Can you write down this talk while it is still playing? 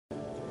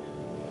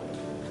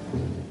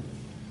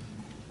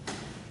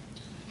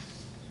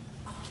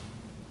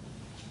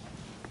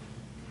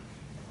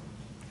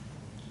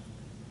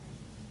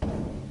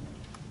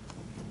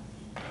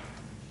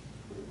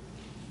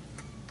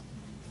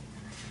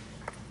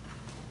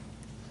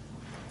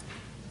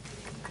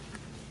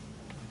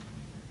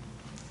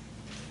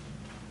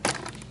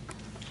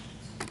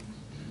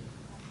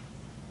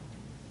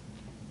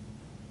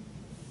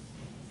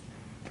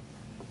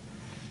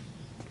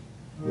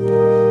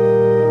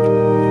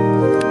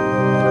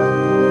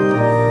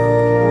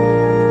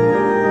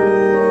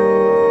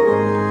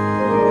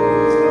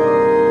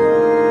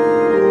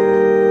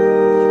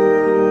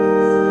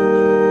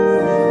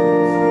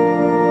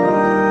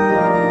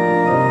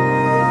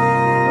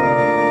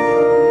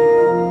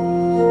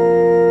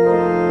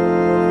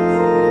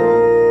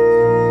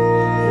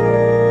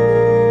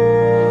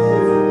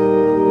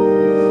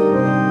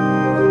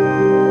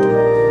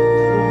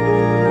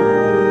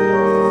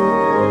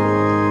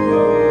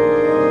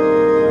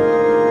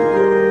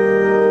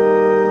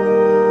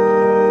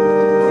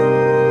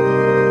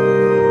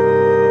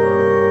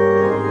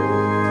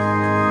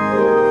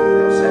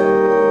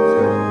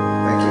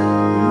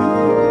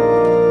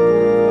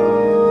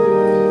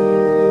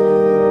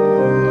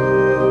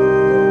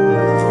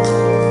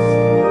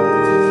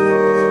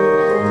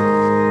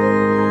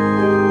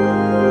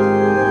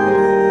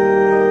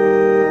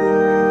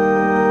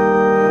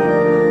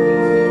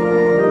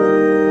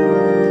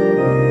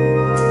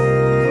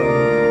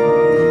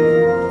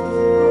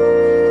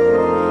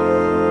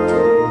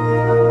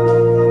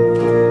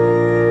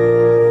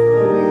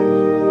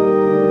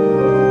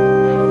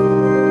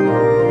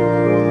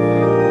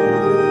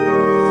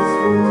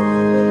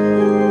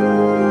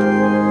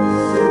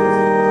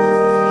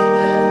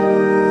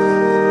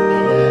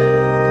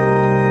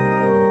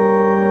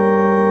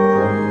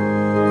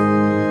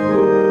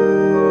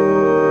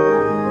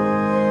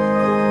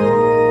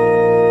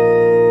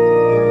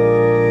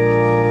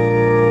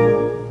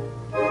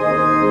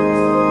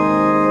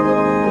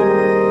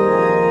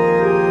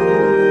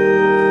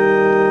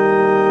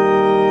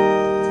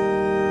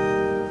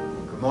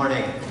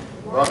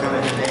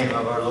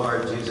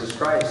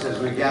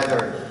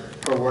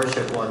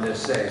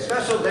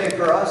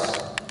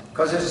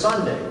Because it's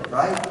Sunday,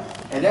 right?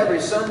 And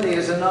every Sunday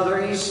is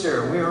another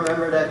Easter. We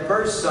remember that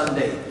first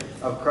Sunday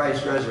of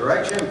Christ's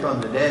resurrection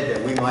from the dead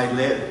that we might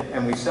live,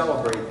 and we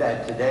celebrate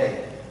that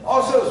today.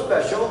 Also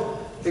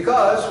special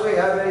because we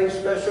have a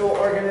special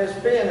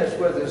organist pianist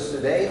with us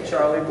today,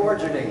 Charlie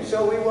Borgening.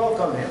 So we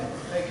welcome him.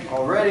 Thank you.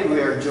 Already we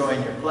are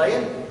enjoying your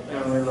playing,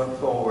 and we look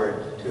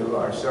forward to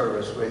our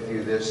service with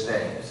you this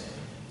day.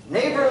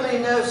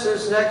 Neighborliness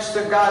is next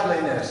to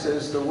godliness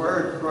is the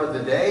word for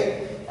the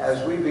day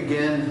as we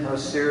begin a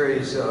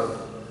series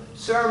of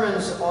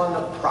sermons on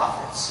the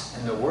prophets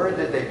and the word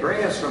that they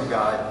bring us from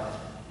God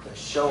to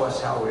show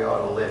us how we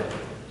ought to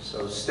live.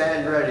 So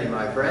stand ready,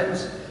 my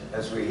friends,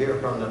 as we hear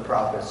from the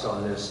prophets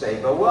on this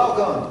day. But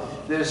welcome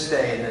this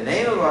day in the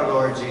name of our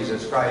Lord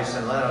Jesus Christ,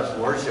 and let us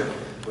worship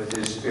with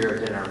His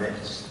Spirit in our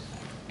midst.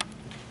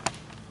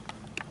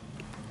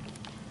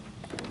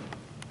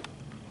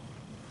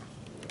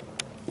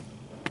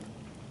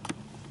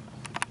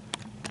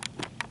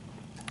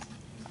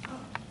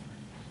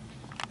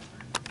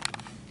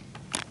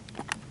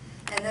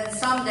 And then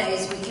some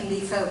days we can be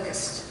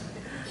focused.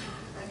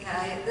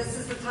 Okay, this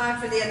is the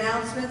time for the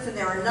announcements, and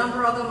there are a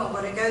number of them. I'm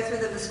going to go through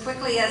them as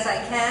quickly as I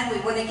can.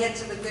 We want to get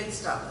to the good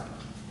stuff.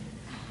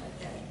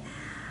 Okay.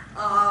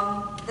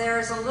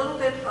 There's a little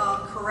bit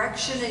of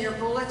correction in your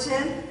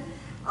bulletin.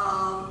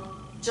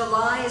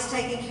 July is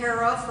taken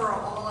care of for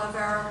all of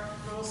our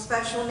little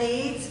special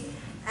needs,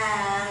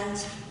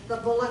 and the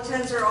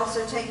bulletins are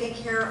also taken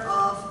care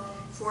of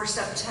for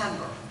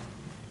September.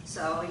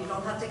 So you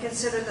don't have to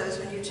consider those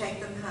when you take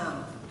them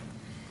home.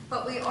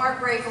 But we are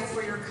grateful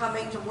for your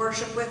coming to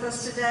worship with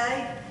us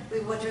today. We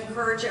want to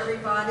encourage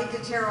everybody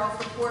to tear off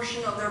the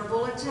portion of their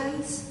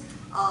bulletins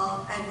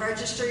and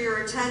register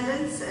your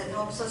attendance. It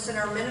helps us in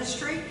our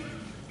ministry.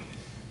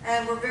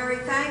 And we're very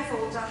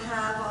thankful to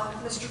have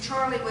Mr.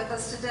 Charlie with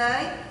us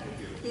today.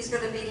 He's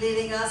going to be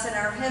leading us in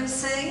our hymn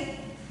sing,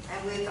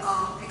 and we've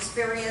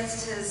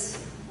experienced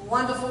his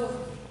wonderful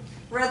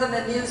rhythm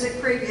and music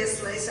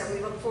previously, so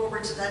we look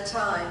forward to that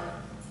time.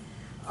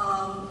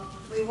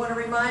 We want to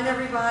remind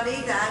everybody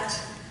that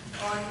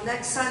on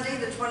next Sunday,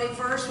 the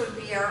 21st, would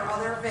be our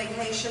other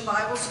vacation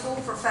Bible school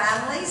for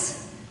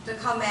families to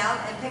come out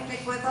and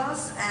picnic with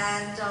us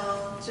and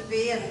to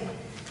be and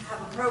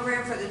have a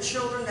program for the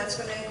children that's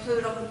going to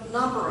include a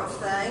number of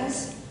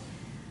things.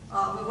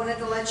 We wanted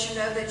to let you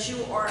know that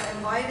you are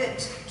invited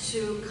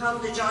to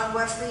come to John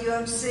Wesley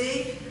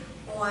UMC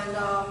on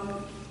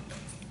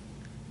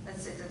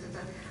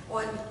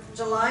on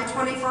July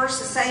 21st,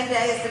 the same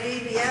day as the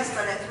VBS,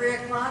 but at 3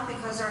 o'clock,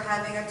 because they're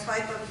having a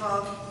type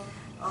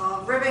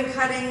of ribbon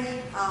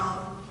cutting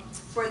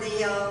for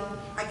the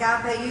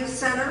Agape Youth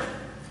Center,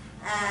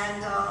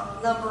 and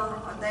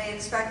they're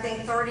expecting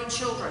 30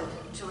 children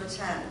to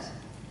attend.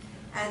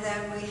 And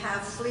then we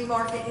have flea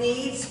market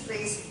needs.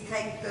 Please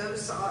take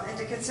those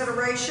into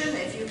consideration.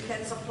 If you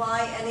can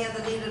supply any of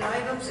the needed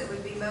items, it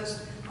would be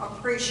most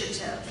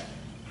appreciative.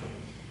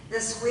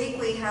 This week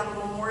we have a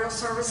memorial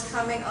service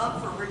coming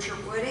up for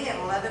Richard Woody at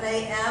 11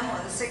 a.m.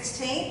 on the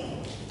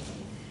 16th.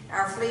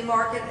 Our flea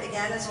market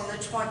again is on the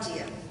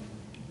 20th.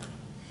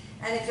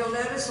 And if you'll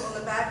notice on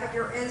the back of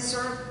your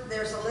insert,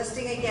 there's a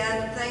listing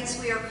again of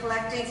thanks we are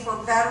collecting for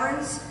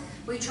veterans.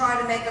 We try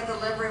to make a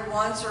delivery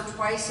once or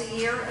twice a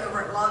year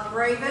over at Loch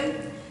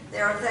Raven.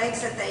 There are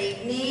things that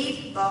they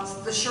need.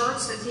 The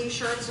shirts, the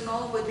t-shirts and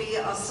all would be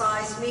a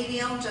size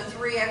medium to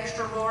 3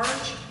 extra large.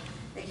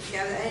 They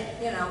can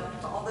go, you know,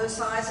 to all those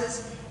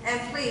sizes. And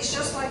please,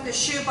 just like the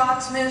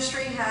shoebox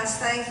ministry has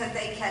things that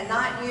they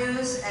cannot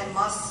use and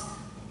must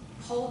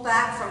hold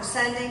back from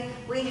sending,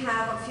 we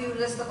have a few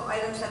list of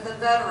items that the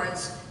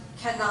veterans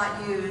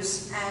cannot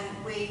use,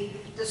 and we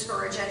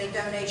discourage any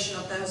donation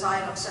of those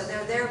items. So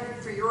they're there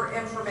for your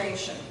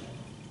information.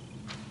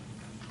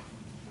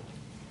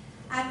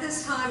 At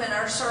this time in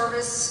our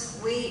service,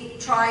 we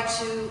try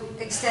to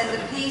extend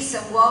a peace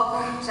and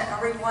welcome to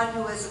everyone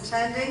who is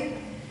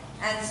attending.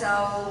 And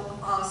so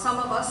some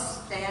of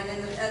us stand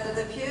in the end of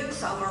the pew,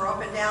 some are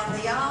up and down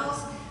the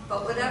aisles,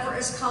 but whatever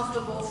is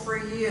comfortable for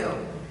you.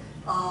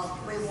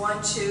 We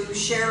want to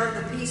share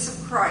the peace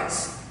of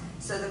Christ.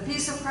 So the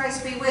peace of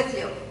Christ be with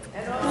you.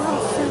 And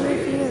also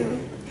with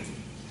you.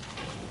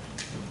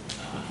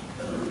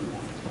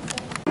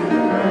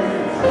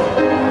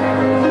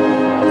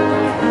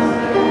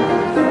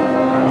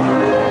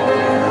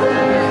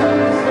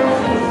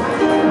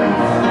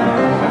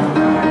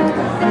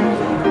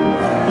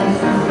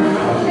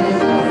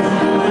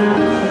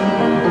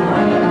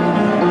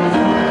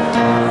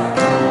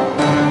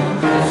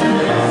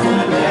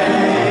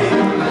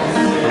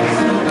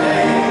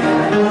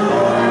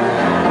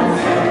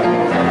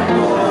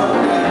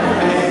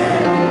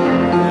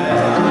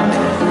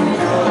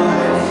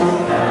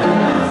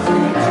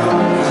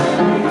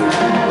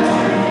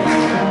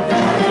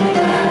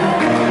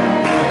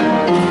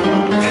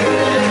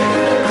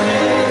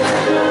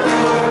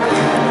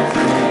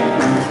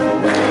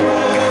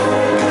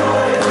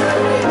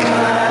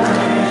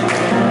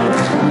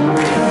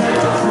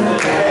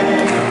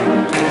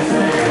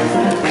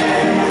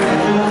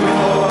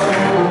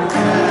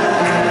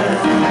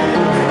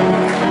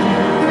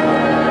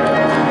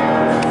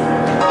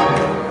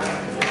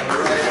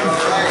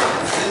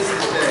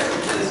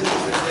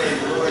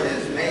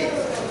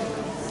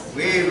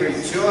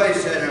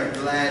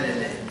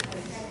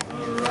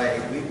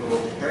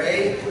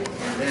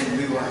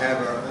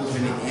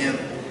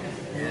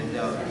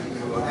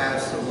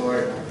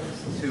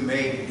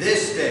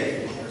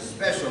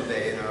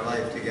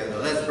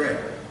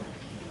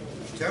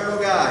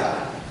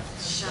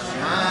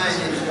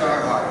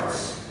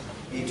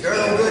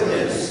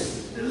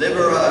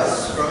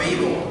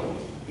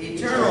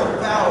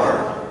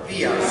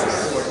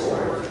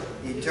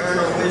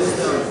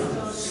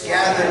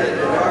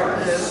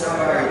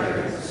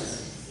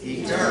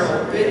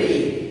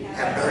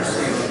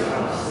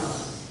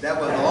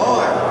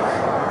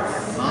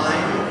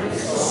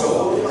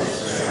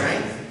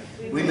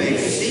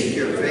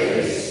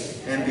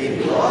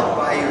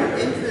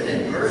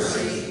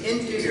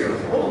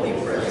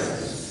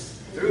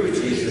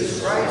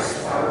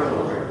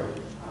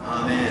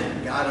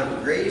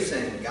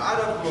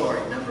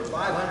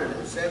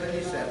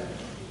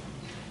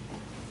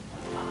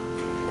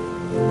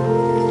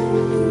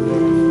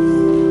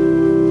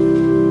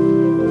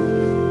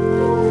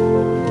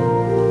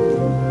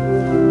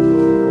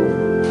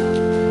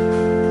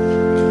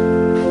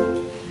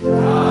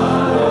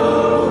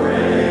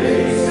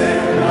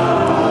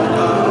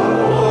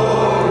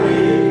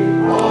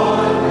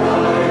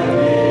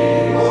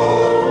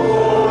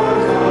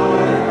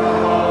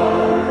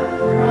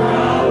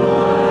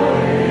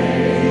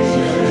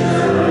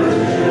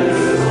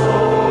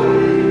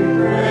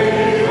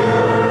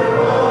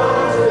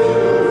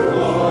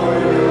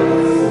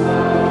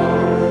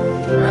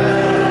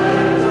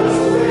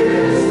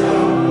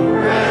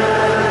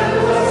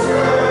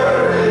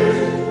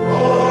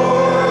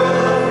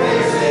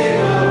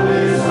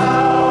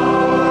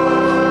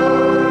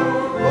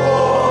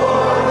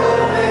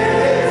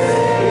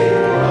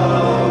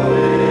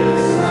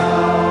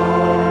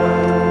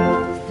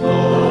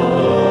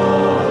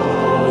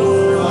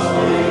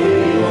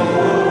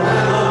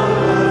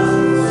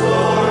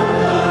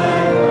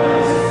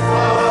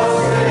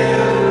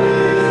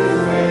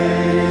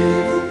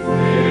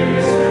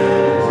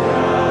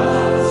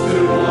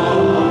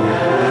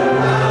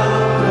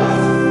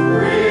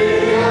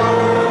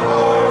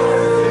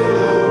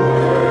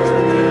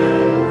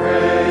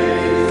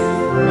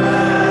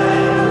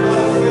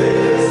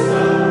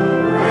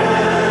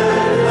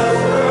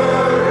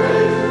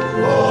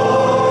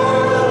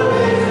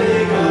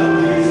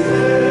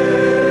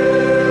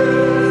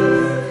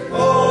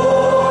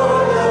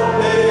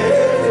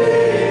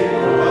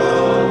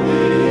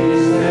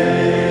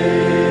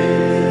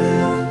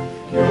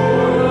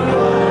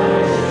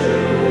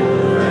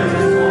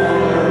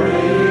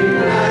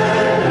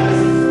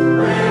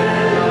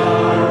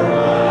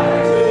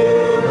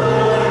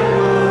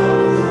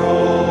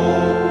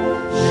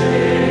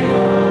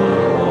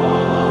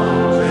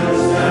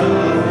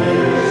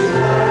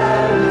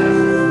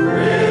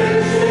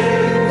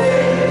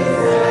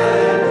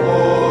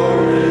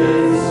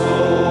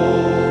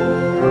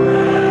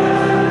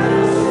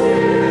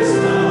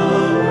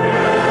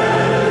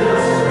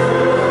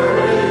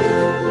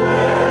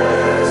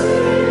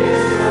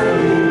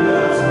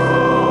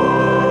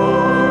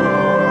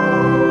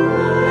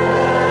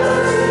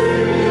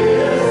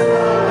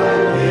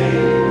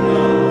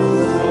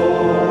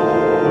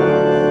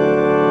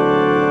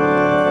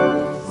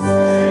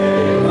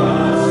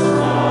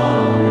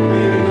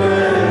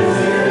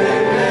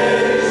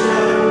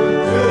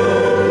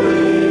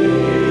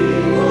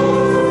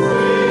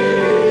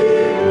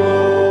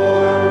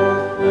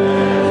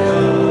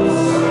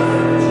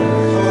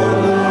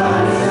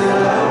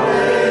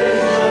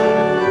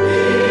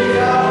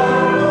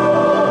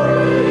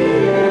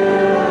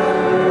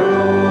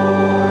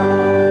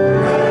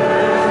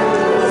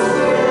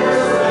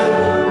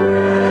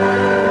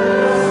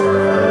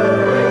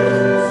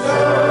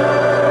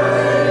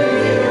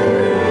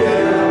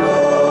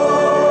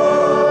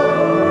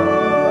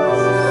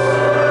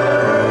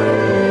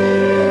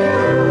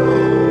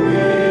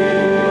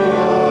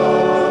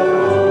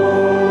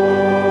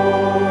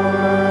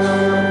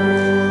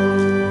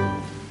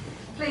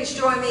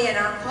 join me in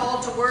our call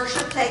to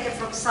worship taken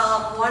from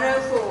Psalm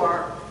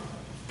 104.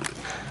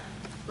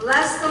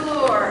 Bless the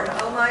Lord,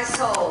 O my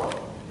soul.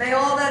 May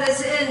all that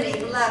is in me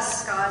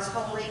bless God's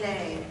holy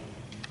name.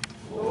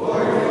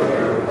 Lord, you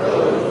are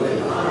clothed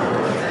with honor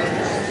and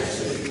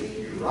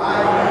majesty. You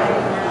ride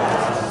on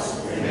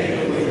clouds and make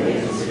the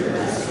winds your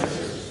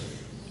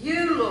messengers.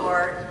 You,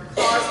 Lord,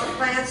 cause the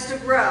plants to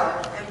grow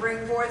and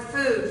bring forth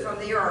food from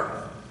the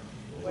earth.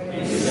 When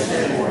you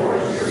send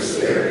forth your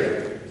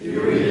Spirit, you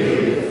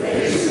renew the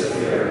face of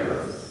the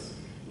earth.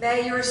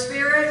 May your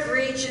Spirit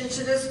reach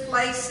into this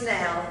place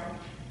now,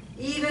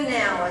 even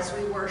now as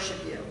we worship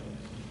you.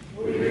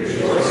 We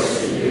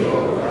rejoice in you,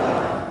 O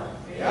God.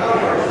 May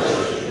our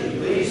worship be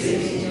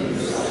pleasing in your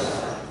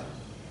sight.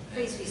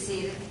 Please be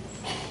seated.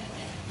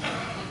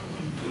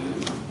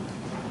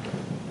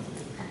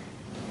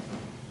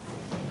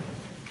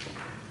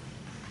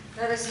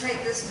 Let us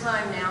take this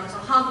time now to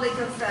humbly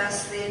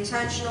confess the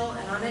intentional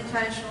and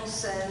unintentional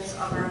sins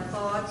of our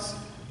thoughts,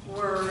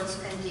 words,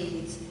 and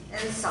deeds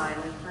in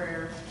silent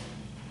prayer.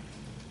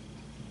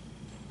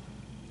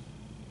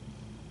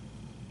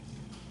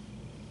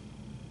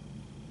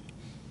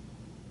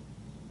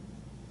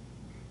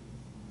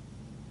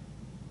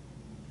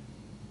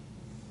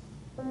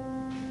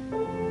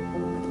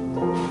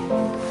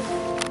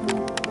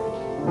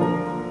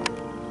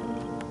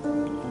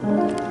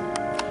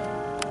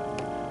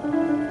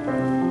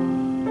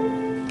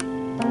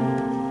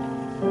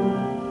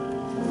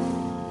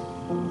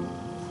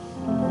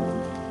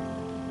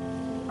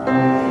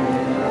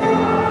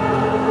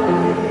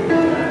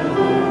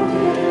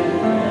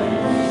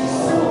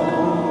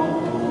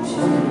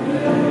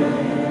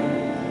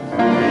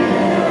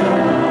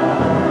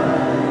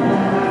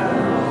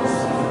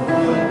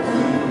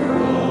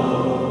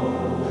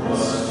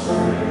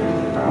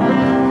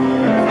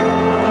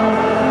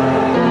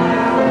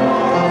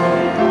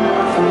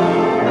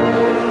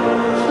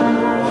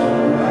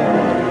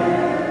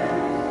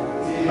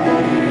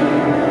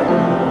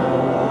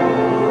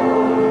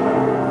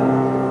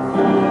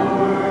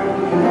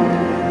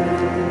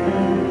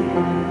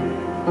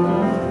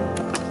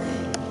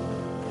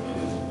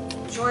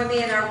 Join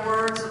me in our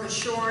words of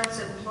assurance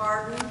and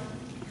pardon.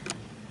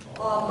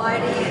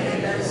 Almighty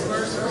and most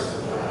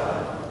merciful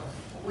God,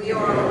 we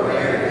are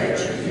aware that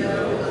you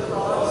know the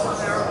thoughts of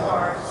our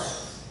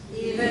hearts.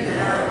 Even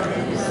our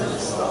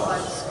inmost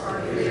thoughts are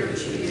clear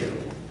to you.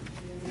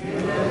 You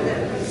know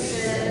that we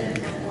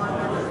sin and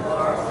wander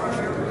far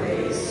from your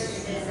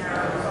ways in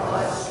our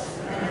thoughts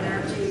and in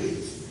our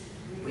deeds.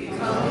 We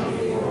come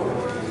before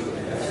you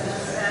and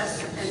confess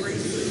and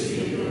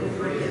receive your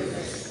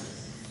forgiveness.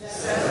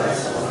 Set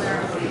us on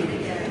our feet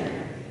again.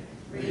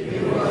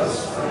 Renew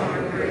us by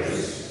your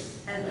grace,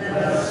 and let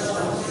us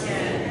once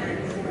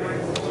again bring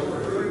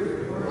forth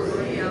fruit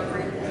worthy of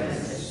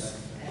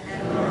repentance, and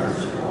learn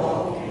to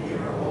walk in your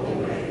holy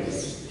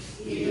ways,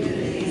 even in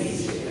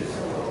these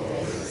difficult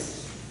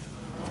days.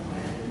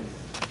 Amen.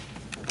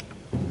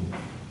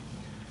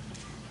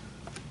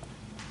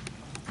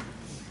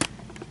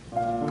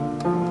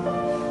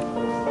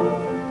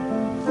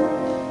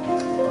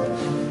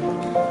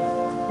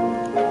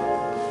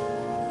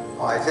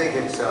 Well, I think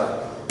it's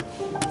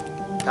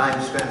time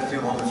to spend a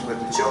few moments with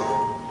the children.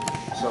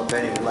 So if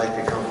any would like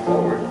to come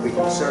forward, we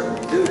can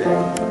certainly do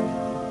that.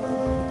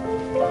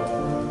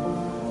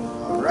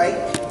 All right.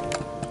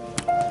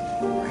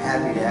 We're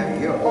happy to have you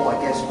here. Oh, I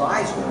guess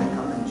Vi's going to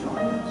come and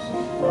join us.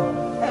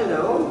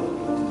 Hello.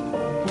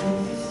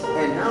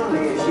 And not only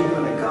is she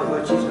going to come,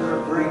 but she's going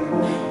to bring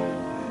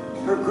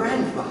her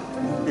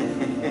grandfather.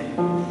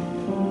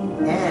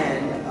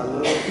 And a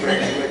little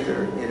friend with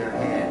her in her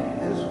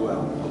hand as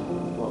well.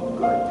 Well,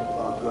 good.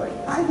 Well, good.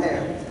 Hi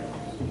there.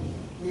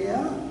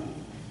 Yeah?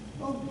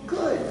 Oh,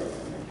 good.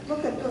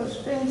 Look at those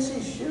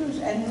fancy shoes.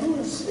 And who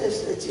is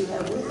this that you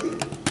have with you?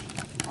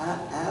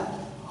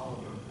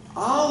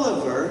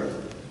 Oliver.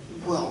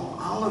 Well,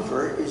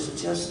 Oliver is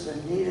just the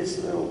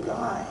neatest little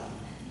guy.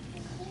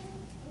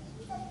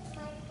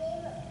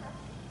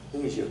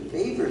 He's your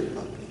favorite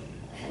puppy.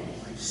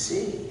 Oh, I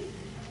see.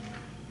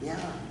 Yeah.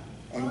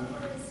 And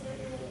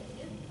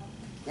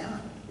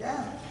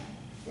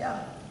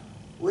yeah.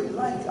 We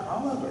like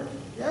Oliver.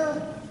 Yeah.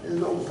 His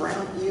little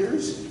brown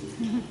ears.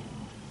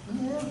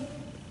 Yeah.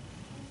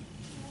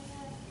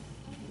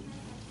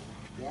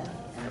 Yeah.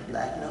 And a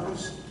black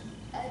nose.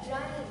 A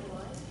giant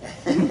one.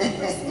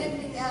 For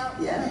sniffing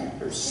out. Yeah,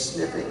 for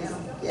sniffing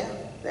out. Yeah.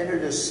 Better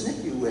to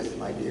snip you with,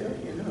 my dear.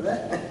 You know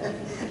that?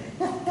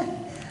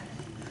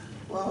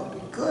 Well,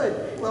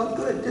 good. Well,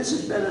 good. This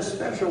has been a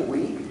special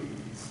week,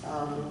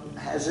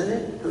 hasn't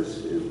it?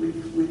 Because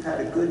we've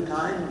had a good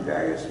time in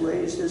various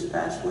ways this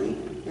past week.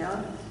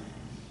 Yeah.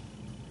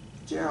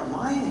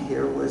 Jeremiah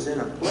here was in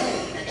a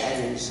play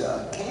at his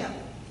camp,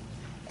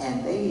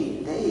 and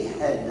they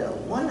had a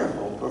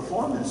wonderful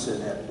performance in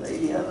that play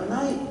the other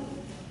night,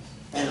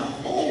 and a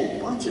whole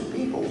bunch of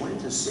people went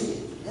to see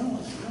it. It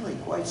was really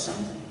quite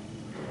something.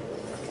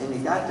 And he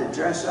got to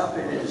dress up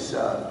in his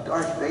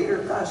Darth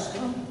Vader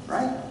costume,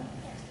 right?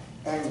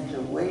 And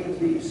to wave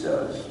these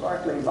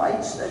sparkly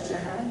lights that you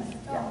had.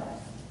 Yeah.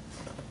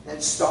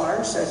 And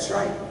stars, that's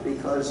right,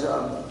 because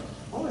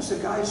what was the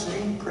guy's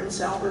name? Prince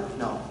Albert?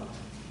 No.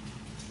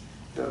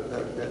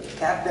 The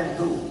Captain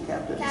who?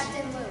 Captain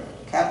Louis.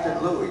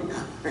 Captain Louis,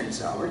 not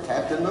Prince Albert,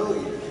 Captain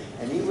Louis.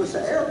 And he was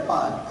the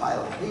airpod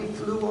pilot. He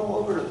flew all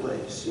over the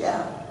place,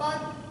 yeah.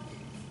 Well,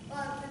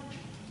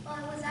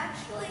 it was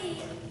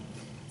actually,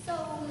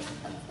 so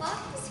the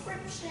plot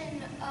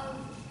description of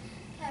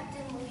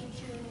Captain Louis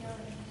Jr.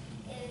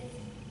 is,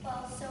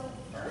 well, so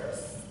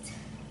first,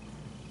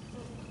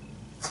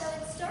 so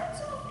it starts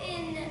off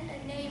in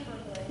a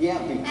neighborhood.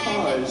 Yeah,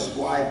 because,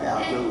 why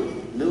about Louis?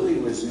 Louis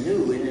was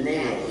new in the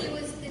neighborhood. Yeah, he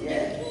was the new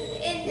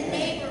kid in the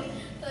neighborhood,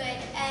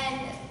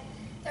 and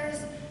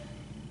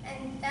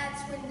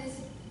that's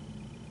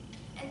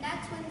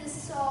when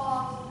this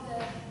song,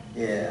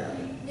 the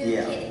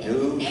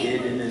new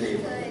kid in the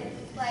neighborhood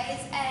plays,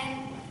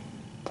 and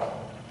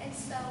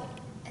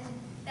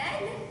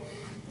then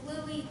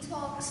Louis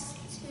talks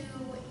to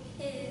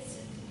his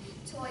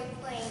toy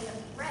plane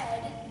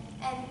Red,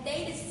 and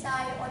they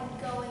decide on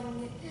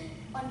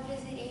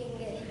visiting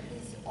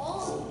his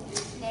old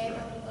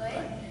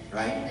neighborhood.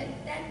 Right. And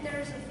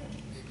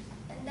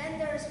then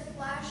there's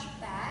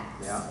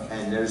flashbacks. Yeah,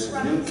 and there's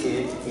a new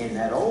kid in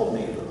that old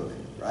neighborhood,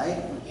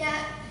 right?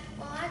 Yeah,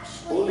 well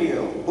actually...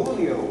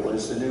 Julio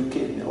was the new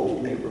kid in the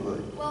old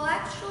neighborhood. Well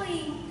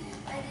actually,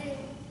 I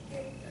didn't...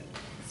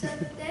 So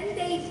then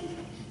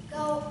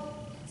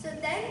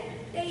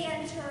they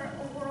enter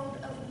a world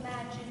of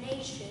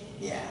imagination.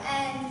 Yeah.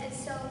 And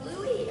so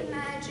Louis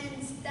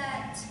imagines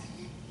that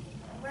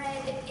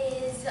Red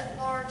is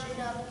large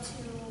enough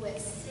to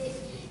sit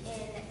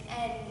in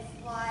and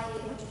fly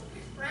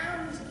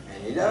around.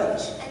 And he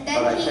does. And But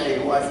then I tell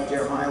you what,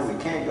 Jeremiah, we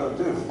can't go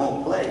through the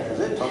whole play because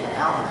it took an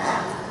hour and a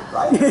half,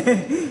 right?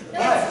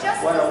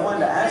 What I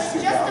wanted to ask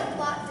you about... It's just a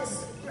plot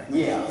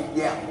description.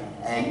 Yeah.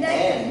 And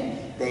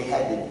they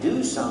had to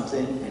do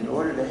something in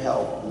order to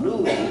help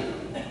Louis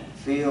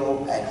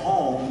feel at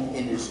home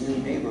in his new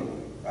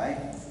neighborhood,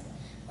 right?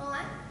 Well,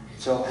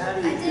 so how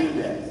do you do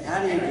that?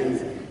 How do you do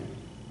that?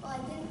 Well, I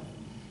didn't.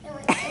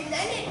 And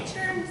then it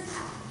turns,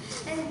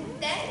 and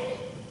then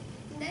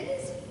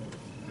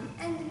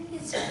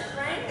his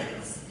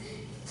friends,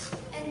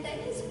 and then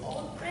his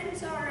old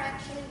friends are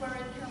actually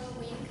wearing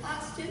Halloween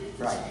costumes.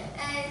 Right.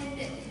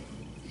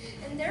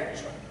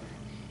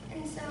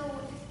 And so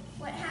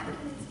what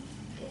happens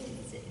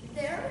is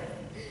they're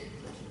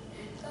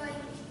going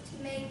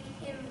to make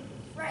him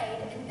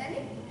afraid, and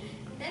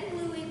then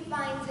Louis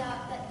finds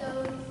out that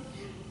those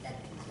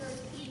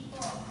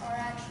people are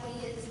actually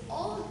his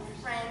old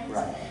friends,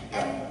 Right.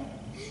 And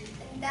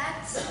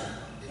that's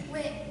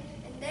when,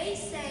 and they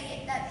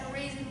say that the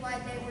reason why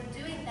they were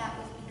doing that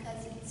was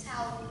because it's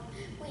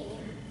Halloween,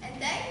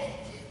 and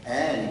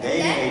they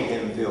made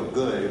him feel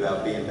good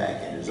about being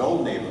back in his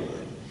old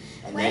neighborhood.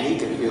 And then he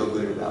could feel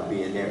good about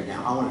being there.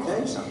 Now, I want to tell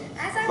you something.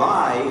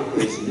 Vi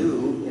is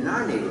new in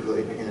our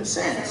neighborhood, in a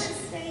sense.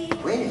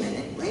 Wait a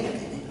minute.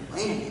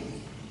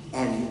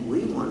 And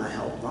we want to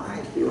help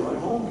Vi feel at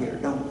home here,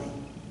 don't we?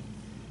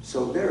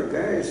 So there are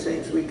various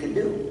things we can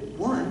do.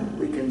 One,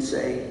 we can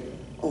say,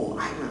 oh,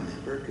 I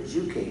remember, because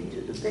you came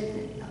to the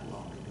picnic not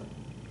long ago.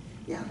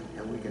 Yeah,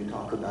 and we can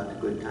talk about the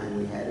good time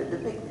we had at the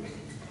picnic.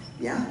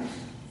 Yeah?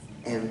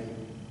 And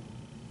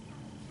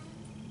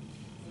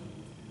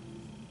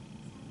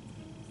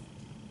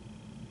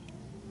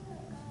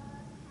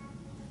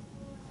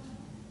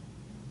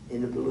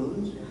in the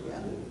balloons?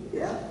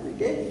 Yeah, we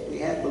did. We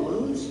had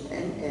balloons,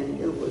 and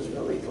it was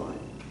really fun.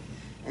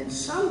 And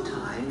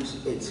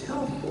sometimes it's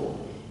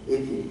helpful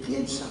if you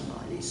give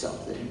somebody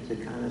something to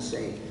kind of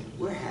say,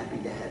 we're happy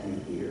to have you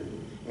here,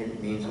 and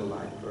it means a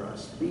lot for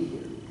us to be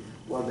here.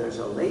 Well, there's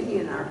a lady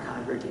in our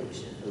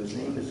congregation whose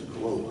name is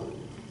Globa,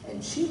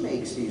 and she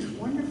makes these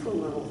wonderful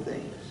little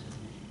things.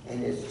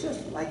 And it's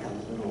just like a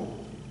little,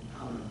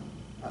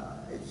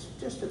 it's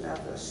just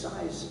about the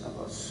size of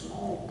a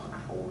small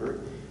pot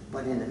holder,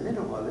 but in the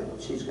middle of it,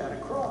 she's got a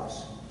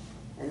cross.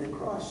 And the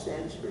cross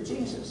stands for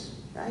Jesus,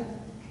 right?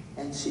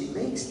 And she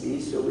makes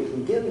these so we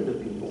can give them to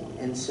people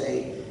and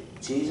say,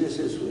 Jesus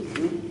is with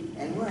you,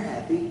 and we're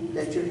happy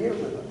that you're here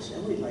with us,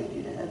 and we'd like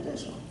you to have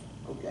this one,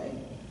 okay?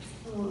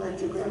 And we'll let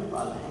your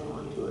grandfather hang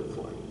on to it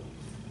for you.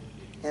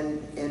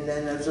 And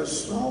then there's a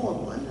smaller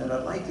one that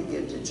I'd like to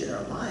give to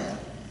Jeremiah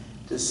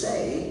to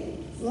say,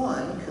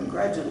 one,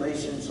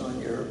 congratulations on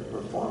your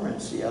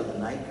performance the other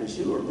night, because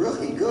you were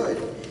really good,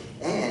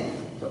 and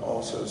to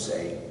also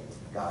say,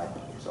 God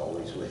is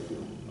always with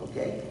you,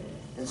 okay?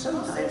 And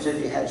sometimes if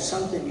you have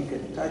something you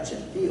can touch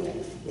and feel,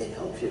 it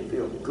helps you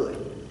feel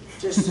good.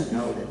 Just to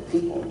know that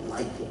people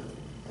like you,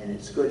 and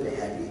it's good to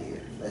have you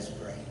here. Let's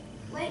pray.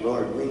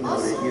 Lord, we know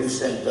that you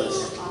sent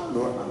us.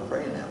 Lord, I'm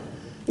praying now.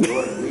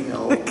 Lord, we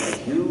know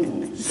that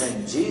you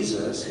sent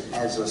Jesus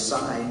as a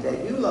sign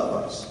that you love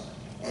us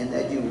and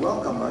that you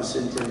welcome us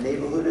into the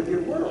neighborhood of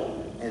your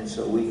world. And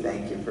so we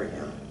thank you for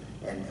him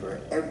and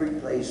for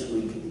every place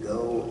we can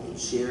go and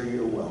share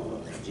your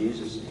welcome. In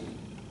Jesus' name,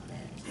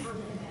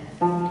 amen.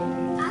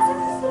 As I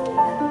was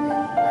singing the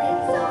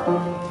song,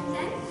 and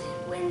then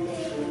when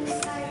they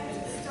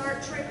decided to start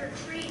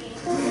trick-or-treating,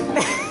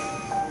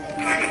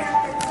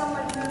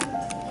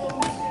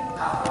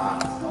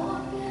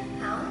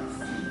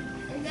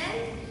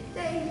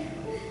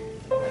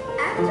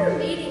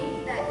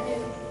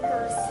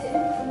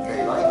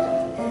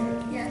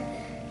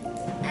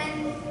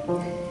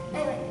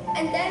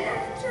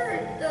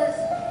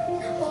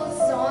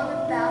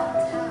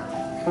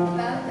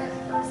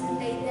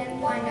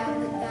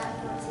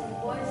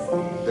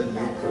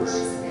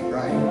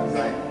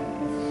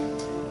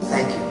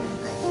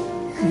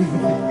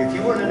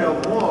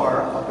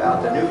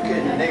 about the new kid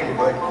in the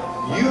neighborhood,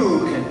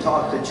 you can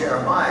talk to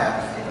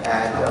Jeremiah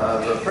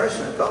at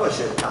refreshment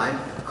fellowship time,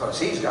 because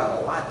he's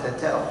got a lot to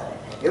tell.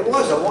 It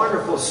was a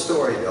wonderful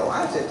story, though.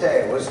 I have to tell you,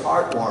 it was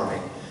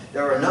heartwarming.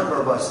 There were a number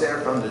of us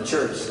there from the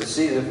church to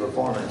see the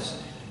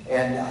performance.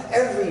 And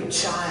every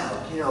child,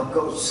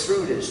 goes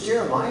through this.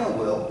 Jeremiah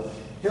will.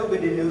 He'll be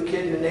the new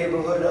kid in the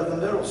neighborhood of the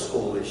middle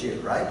school this year,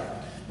 right?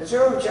 And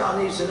so every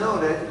child needs to know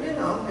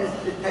that,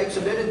 it takes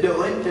a bit of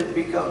doing to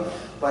become,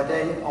 but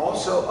then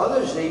also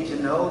others need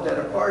to know that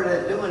a part of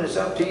that doing is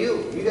up to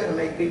you. You got to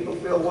make people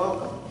feel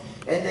welcome.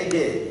 And they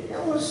did.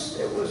 It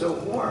was a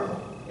warm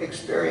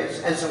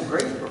experience and some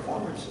great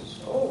performances.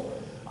 Oh,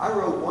 I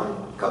wrote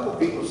a couple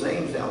people's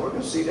names down. We're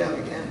going to see them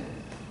again.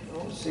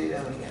 We'll see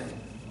them again.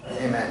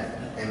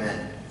 Amen.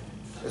 Amen.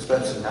 Let's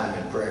spend some time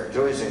in prayer.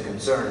 Joys and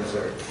concerns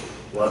are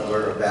what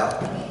we're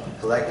about.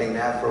 Collecting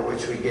that for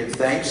which we give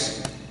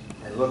thanks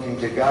and looking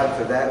to God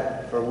for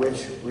that for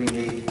which we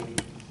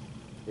need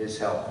His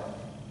help.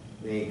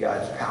 We need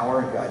God's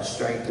power and God's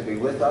strength to be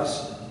with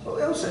us. But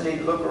we also need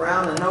to look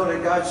around and know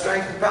that God's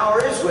strength and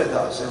power is with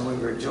us, and we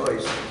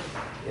rejoice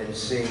in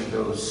seeing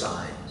those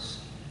signs.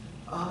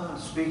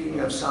 Speaking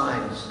of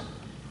signs,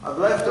 I've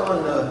left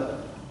on the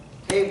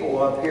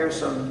table up here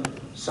some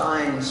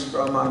signs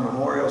from our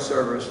memorial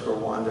service for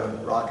Wanda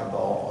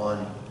Rockenball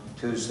on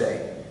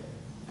Tuesday.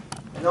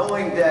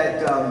 Knowing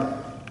that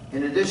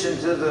in addition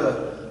to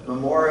the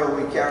memorial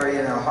we carry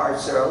in our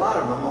hearts, there are a lot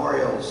of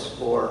memorials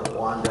for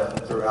Wanda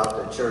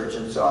throughout the church.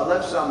 And so I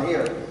left some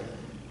here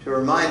to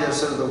remind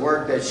us of the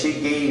work that she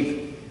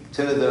gave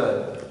to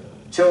the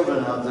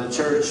children of the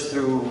church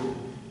through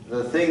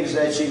the things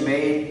that she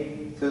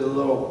made, through the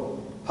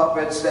little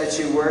puppets that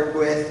she worked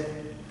with,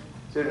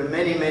 through the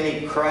many,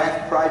 many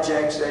craft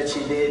projects that she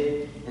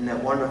did, and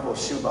that wonderful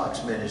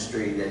shoebox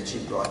ministry that she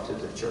brought to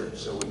the church.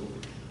 So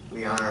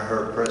we honor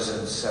her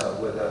presence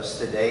with us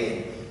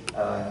today,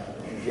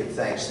 and give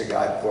thanks to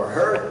God for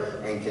her,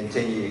 and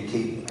continue to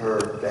keep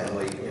her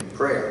family in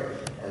prayer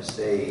as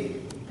they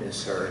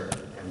miss her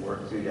and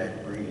work through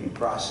that grieving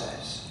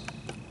process.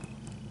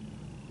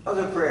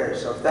 Other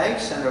prayers of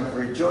thanks and of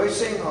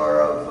rejoicing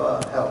or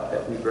of help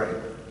that we bring?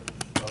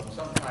 Well,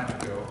 some time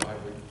ago, I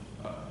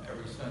would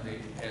every Sunday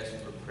ask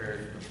for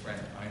prayers for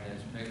friend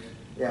Inez Mix.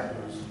 Yeah.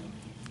 There was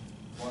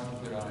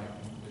one good eye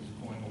was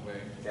going away,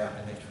 Yeah.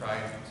 and they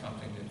tried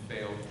something that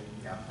failed.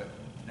 Yeah. But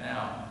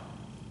now,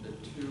 the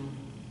two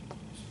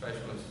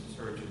specialist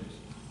surgeons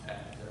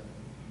at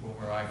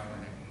Boomer Eye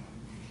Clinic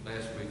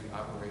last week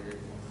operated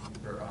on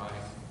her eye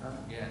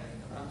again.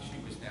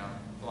 She was now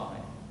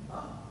blind.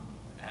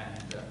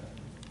 And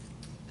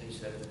they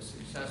said it was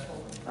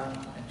successful,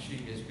 and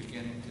she is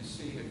beginning to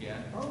see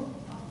again.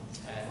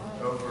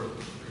 And over a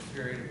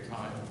period of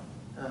time,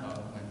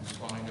 when the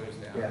swelling goes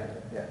down,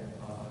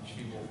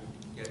 she will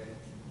get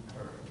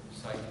her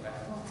sight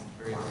back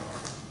very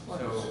well.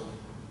 So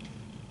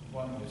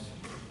one was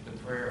the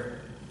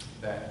prayer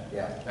that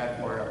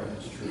that part of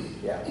it is true.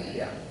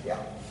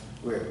 Yeah.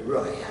 We're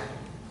really happy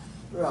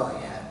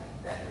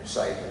that her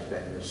sight has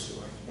been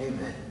restored.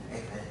 Amen.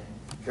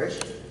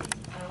 Trish?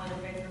 I want to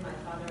pray for my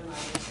father-in-law,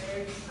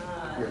 Richard.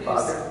 Your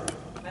father?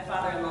 My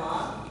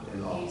father-in-law.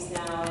 In-law. He's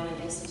now in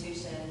an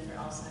institution for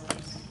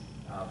Alzheimer's.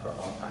 For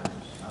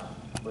Alzheimer's.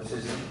 What's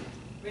his name?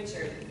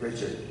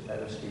 Richard. Let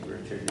us keep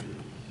Richard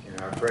in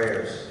our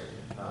prayers.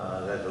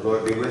 That the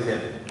Lord be with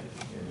him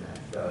in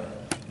that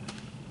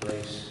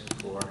place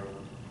for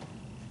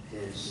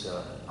his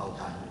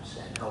Alzheimer's,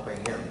 and helping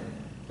him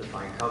to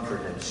find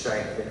comfort and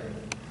strength there.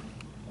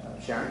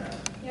 Sharon?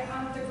 Yeah,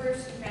 I'm the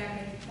Brewster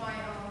family. My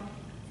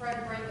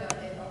friend Brenda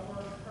and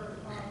her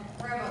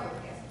grandmother,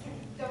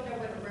 don't know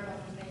what her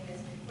grandmother's name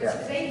is, but she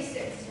was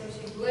 86, so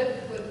she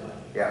lived a good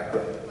life. Yeah,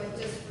 good. But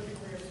just for the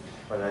Brewster.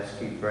 Well, let's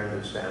keep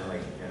Brenda's family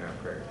in our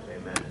prayers.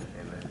 Amen.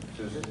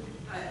 Susan?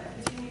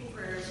 Continuing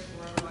prayers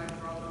for my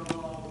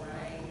brother-in-law,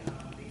 Ray.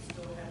 They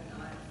still have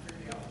not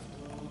figured out what's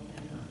going on,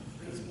 and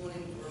he's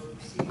wanting for a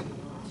procedure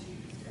on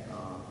Tuesday.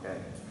 Okay,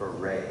 for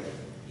Ray.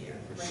 Yeah.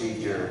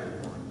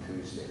 Procedure on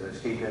Tuesday. Let's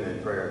keep him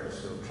in prayer.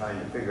 Still trying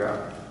to figure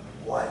out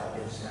what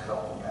is that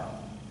all about.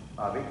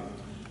 Bobby?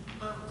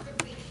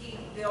 Could we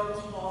keep Bill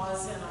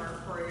Claus in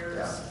our prayers?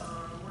 Yeah.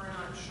 We're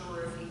not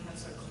sure if he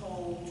has a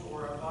cold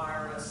or a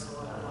virus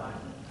or what.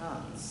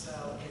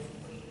 So if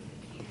we could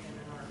keep him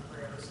in our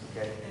prayers.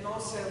 Okay. And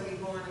also we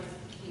want to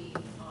keep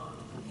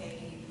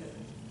Peggy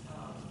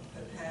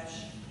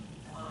Pepesh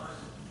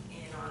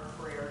in our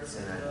prayers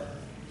and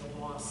the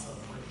loss of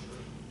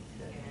Richard.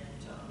 Okay.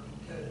 And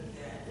hope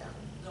that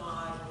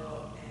God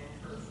will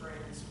and her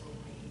friends will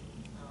be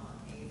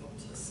able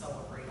to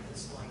celebrate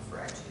his life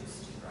for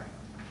Tuesday. Right.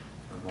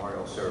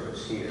 Memorial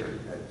service here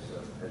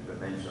has been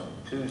mentioned on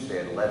Tuesday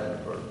at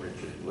 11 for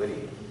Richard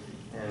Whitty.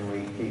 And we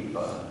keep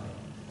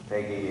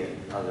Peggy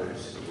and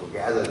others who will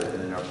gather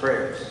them in our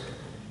prayers.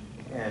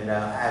 And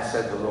ask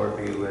that the Lord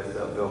be with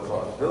Bill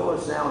Claus. Bill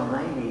is now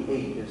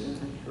 98, isn't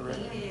it correct?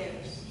 He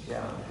is.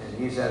 Yeah, and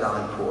he's at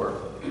Encore.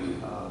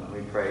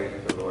 We pray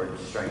the Lord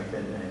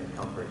strengthen and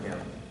comfort him.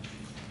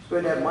 It's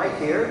good to have Mike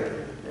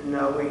here.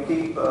 And we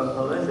keep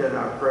Melinda in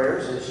our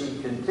prayers as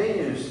she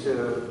continues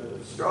to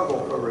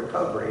struggle for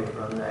recovery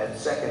from that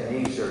second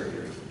knee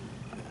surgery.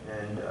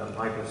 And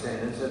Mike was saying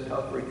it's a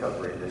tough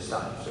recovery this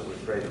time, so we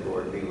pray the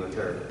Lord be with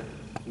her.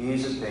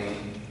 Ease of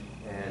pain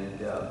and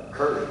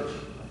courage,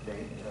 I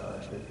think,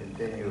 to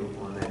continue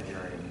on that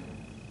journey.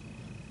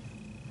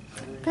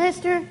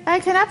 Pastor,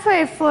 can I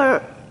pray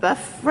for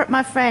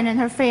my friend and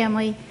her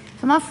family?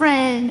 So my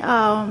friend,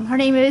 her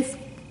name is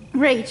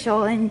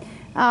Rachel, and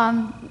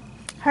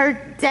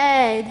her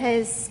dad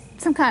has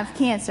some kind of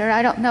cancer.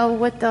 I don't know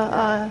what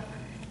the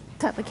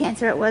type of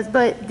cancer it was,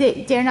 but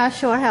they're not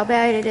sure how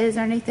bad it is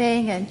or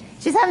anything, and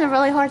she's having a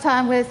really hard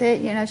time with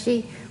it. You know,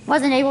 she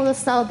wasn't able to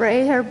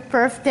celebrate her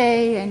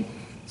birthday, and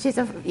she's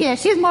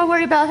more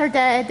worried about her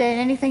dad than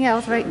anything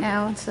else right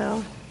now.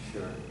 So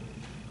sure,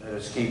 let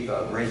us keep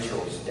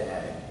Rachel's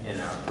dad in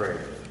our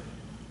prayer.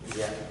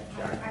 Yeah,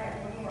 I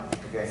have one more.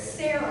 okay.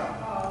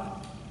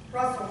 Sarah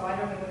Russell, I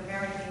don't know what her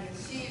married name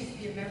is. She used to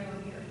be a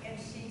member here, and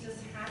she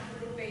just had a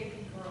little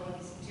baby girl, and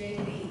it's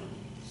JB.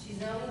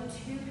 She's only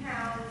 2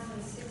 pounds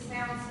and 6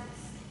 ounces.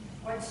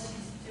 But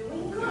she's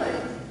doing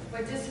good,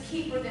 but just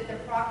keep her in the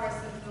progress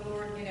of the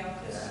Lord, you know,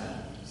 because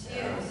she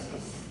is.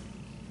 She's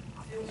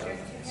 2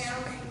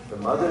 pounds. The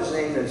mother's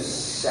name is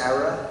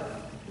Sarah.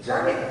 Is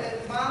that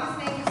right? The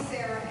mama's name is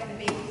Sarah, and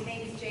the baby's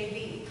name is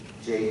JB.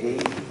 JD?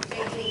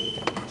 JB.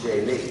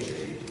 JB.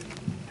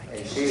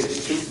 And she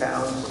is 2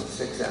 pounds and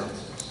 6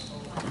 ounces.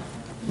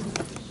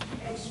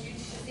 And she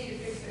just needed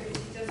to fix her.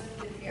 She just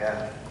did the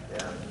Yeah.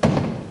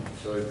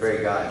 So we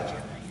pray, God,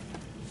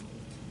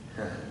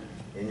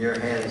 in your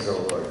hands,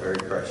 O Lord, very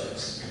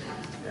precious,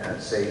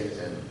 safe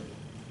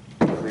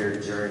and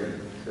clear journey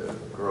to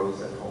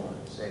growth and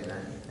wholeness.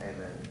 Amen.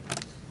 Amen.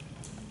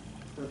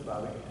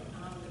 Bobby.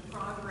 The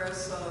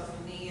progress of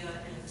Nia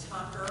and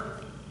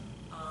Tucker,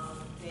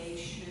 they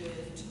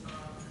should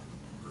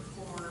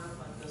perform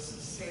the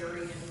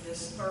cesarean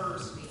this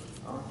Thursday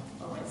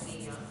with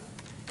Nia.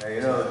 Now,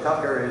 you know,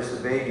 Tucker is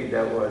the baby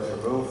that was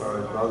removed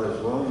from his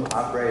mother's womb,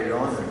 operated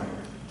on, and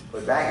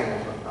put back in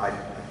his womb.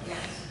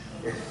 Yes.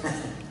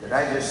 Did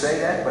I just say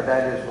that? But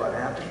that is what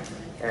happened.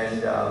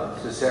 And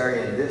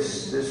cesarean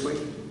this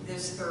week?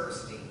 This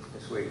Thursday.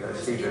 This week.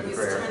 Let's keep it in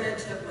prayer. It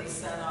was tentatively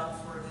set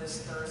up for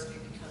this Thursday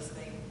because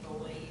they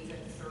believe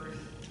in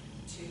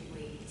 32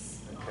 weeks.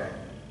 Okay.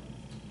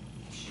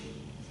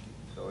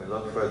 So we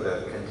look for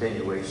the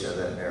continuation of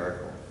that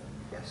miracle.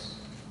 Yes.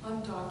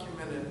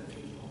 Undocumented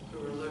people who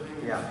are living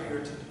in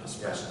fear,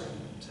 especially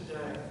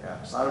today. Yeah,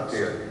 a lot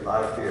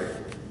of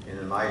fear in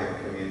the migrant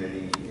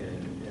community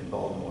in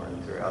Baltimore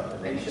and throughout the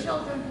And nation. the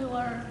children who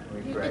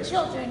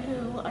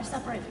are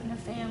separated from their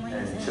families.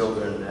 And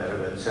children that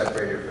have been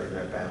separated from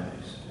their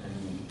families.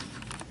 And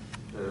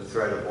the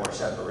threat of more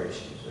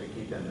separation. So we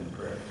keep them in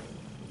prayer.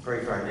 We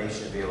pray for our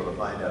nation to be able to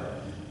find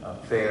a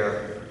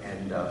fair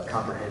and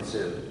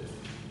comprehensive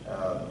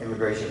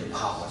immigration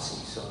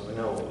policy so we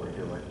know what we're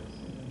doing.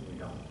 We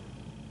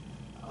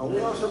don't. We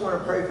also want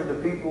to pray for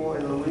the people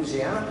in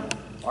Louisiana,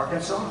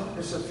 Arkansas.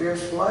 This is a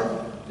fierce flood.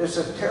 This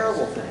is a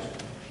terrible thing.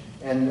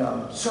 And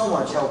so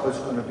much help is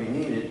going to be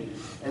needed.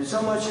 And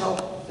so much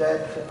help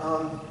that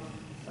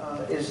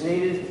is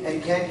needed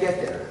and can't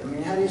get there. I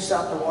mean, how do you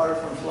stop the water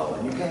from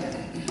flowing? You can't.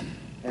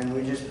 And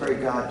we just pray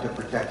God to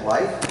protect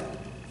life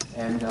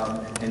and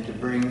to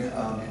bring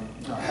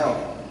help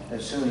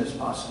as soon as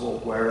possible,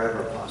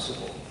 wherever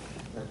possible.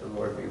 Let the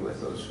Lord be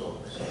with those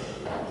folks.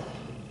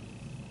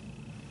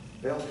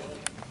 Bill?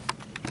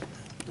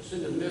 Just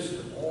in the midst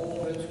of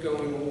all that's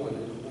going on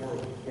in the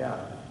world,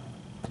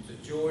 it's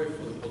a joy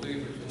for the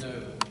believer to know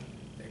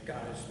that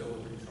God is still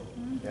in control.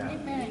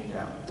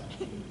 Yeah.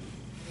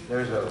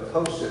 There's a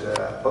poster that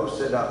I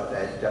posted up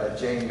that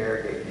Jane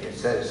Bear gave me. It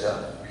says,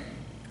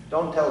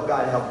 don't tell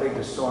God how big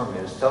the storm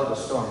is. Tell the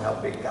storm how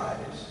big God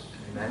is.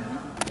 Amen?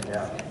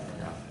 Yeah.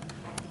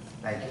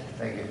 Thank you.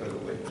 Thank you for the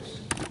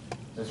witness.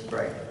 Let's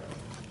pray.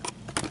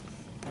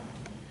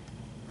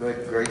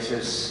 Good,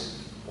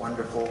 gracious,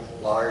 wonderful,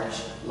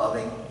 large,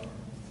 loving,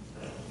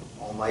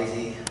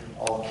 almighty,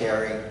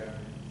 all-caring,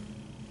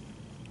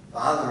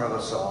 Father of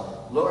us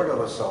all, Lord of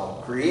us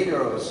all,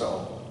 Creator of us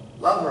all,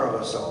 Lover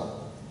of us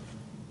all,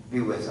 be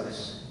with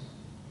us.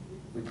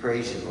 We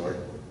praise you, Lord,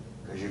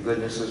 because your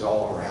goodness is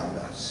all around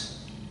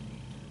us.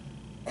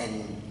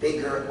 And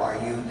bigger are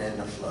you than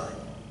the flood.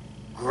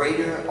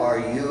 Greater are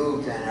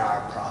you than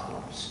our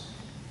problems.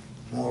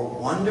 More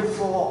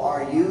wonderful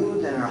are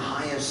you than our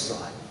highest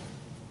thought.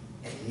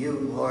 And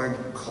you, Lord,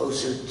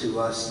 closer to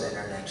us than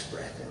our next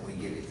breath. And we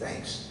give you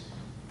thanks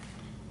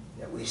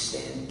that we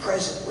stand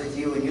present with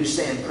you and you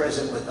stand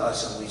present with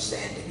us and we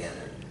stand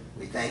together.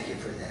 We thank you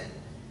for that.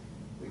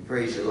 We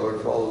praise you, Lord,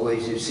 for all the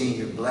ways you've seen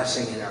your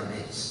blessing in our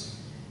midst.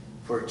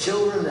 For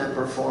children that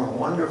perform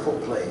wonderful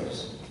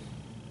plays.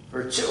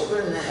 For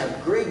children that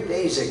have great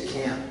days at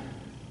camp.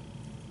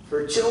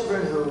 For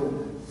children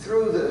who,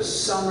 through the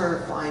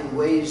summer, find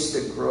ways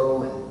to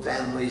grow and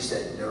families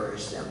that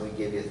nourish them. We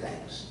give you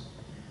thanks.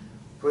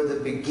 For the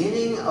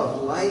beginning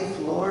of life,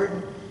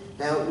 Lord,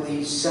 that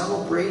we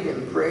celebrate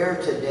in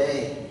prayer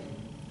today.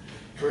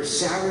 For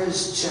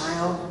Sarah's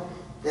child,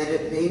 that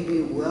it may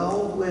be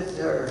well with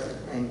her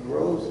and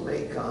growth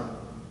may come.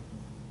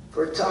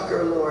 For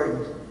Tucker,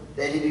 Lord,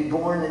 that he be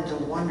born into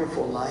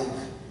wonderful life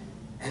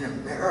and a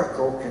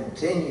miracle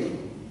continue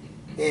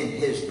in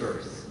his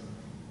birth.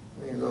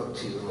 We look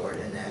to you, Lord,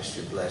 and ask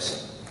your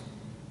blessing.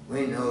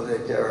 We know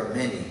that there are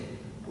many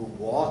who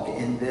walk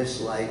in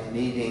this life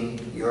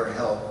needing your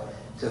help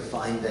to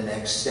find the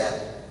next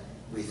step.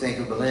 We think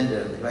of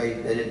Belinda and pray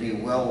that it be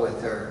well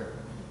with her.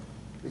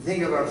 We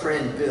think of our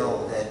friend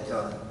Bill,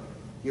 that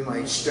you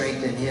might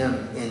strengthen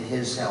him in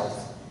his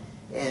health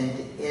and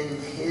in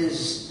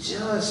his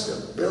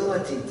just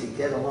ability to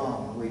get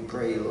along. We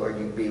pray, Lord,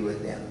 you be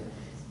with him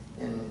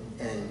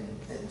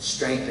and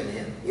strengthen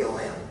him, heal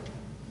him.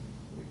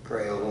 We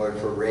pray, oh Lord,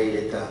 for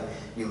Ray, that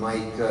you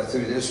might,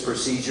 through this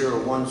procedure or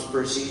one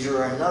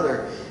procedure or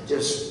another,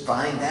 just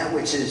find that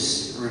which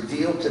is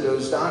revealed to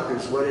those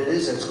doctors, what it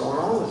is that's going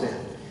on with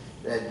him,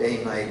 that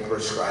they might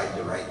prescribe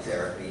the right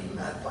therapy, and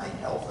might find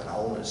health and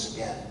wholeness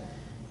again.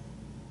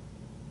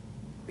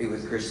 Be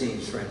with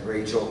Christine's friend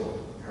Rachel,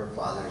 her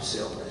father's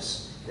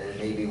illness, that it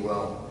may be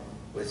well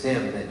with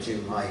him, that you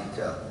might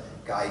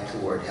guide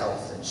toward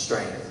health and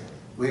strength.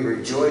 We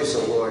rejoice,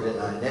 O Lord, in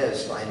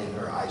Inez finding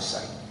her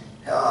eyesight.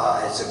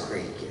 Ah, it's a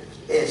great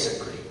gift. It's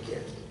a great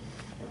gift.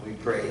 And we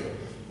pray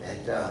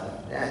that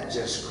that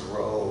just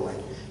grow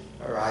and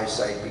her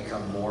eyesight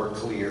become more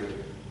clear,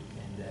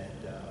 and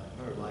that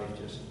her life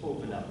just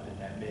open up in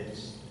that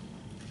midst.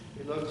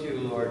 We look to you,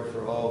 Lord,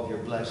 for all of your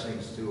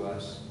blessings to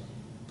us.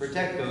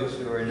 Protect those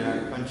who are in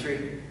our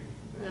country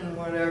and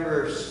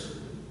whatever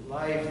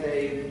life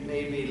they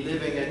may be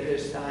living at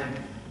this time.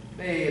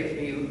 May it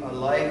be a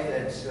life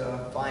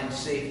that finds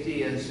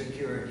safety and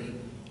security.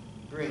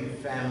 Bring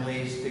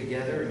families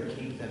together and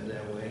keep them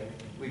that way.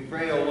 We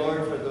pray, O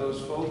Lord, for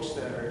those folks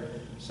that are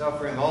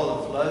suffering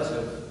all the floods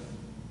of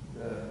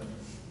the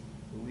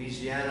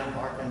Louisiana,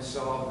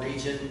 Arkansas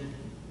region,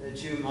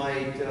 that you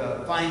might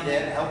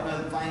help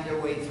them find their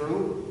way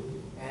through,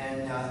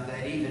 and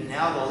that even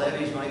now the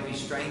levees might be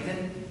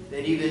strengthened,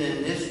 that even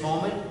in this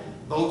moment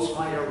boats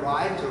might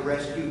arrive to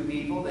rescue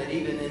people, that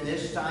even in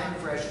this time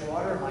fresh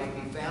water might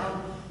be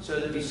found so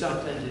there'd be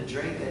something to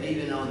drink, that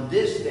even on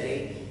this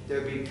day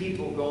there'd be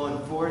people going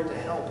forth to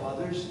help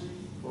others.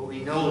 For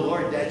we know,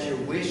 Lord, that's your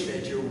wish,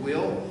 that's your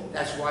will.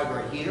 That's why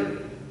we're here.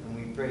 And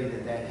we pray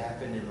that that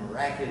happen in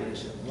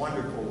miraculous and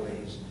wonderful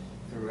ways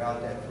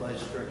throughout that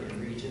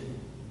flood-stricken region.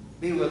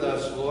 Be with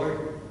us,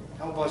 Lord.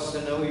 Help us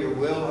to know your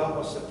will. Help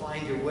us to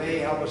find your way.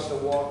 Help us to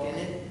walk in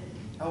it.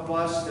 Help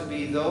us to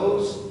be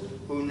those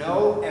who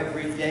know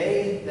every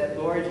day that,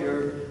 Lord,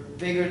 you're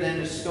bigger than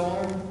the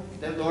storm,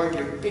 that, Lord,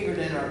 you're bigger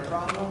than our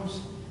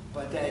problems,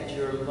 but that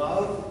your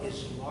love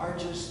is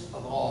largest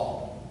of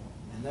all,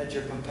 and let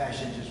your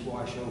compassion just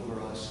wash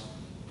over us.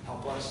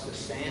 Help us to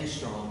stand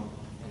strong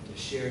and to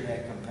share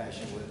that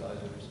compassion with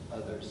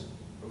others.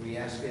 For we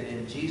ask it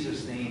in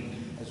Jesus' name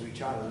as we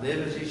try to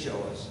live as he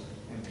showed us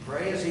and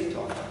pray as he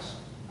taught us.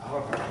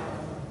 Our Father,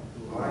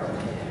 who art in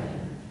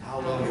heaven,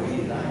 hallowed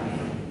be thy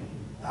name.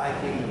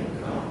 Thy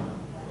kingdom come.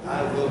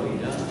 Thy will be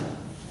done,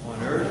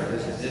 on earth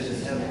as it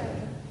is in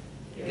heaven.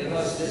 Give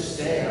us this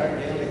day our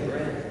daily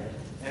bread,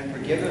 and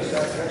forgive us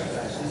our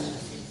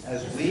trespasses,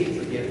 as we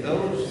forgive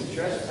those who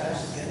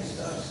trespass against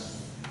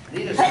us.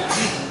 Lead us not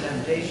into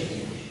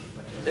temptation,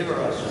 but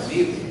deliver us from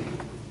evil.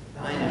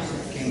 Thine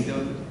is the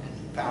kingdom,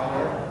 and the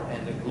power,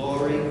 and the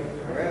glory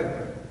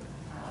forever.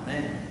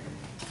 Amen.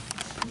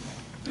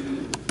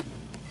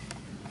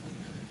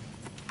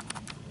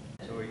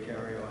 So we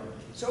carry on.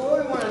 So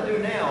what we want to do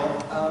now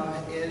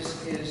is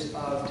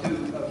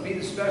to be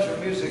the special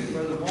music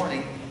for the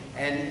morning,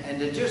 and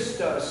to just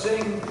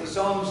sing the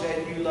songs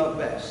that you love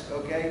best,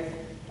 okay?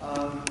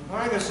 We're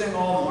not going to sing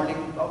all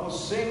morning, but we'll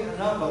sing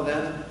enough of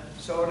them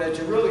so that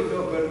you really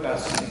feel good about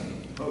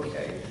singing,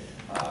 okay?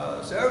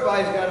 So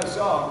everybody's got a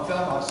song.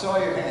 Thelma, I saw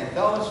your hand.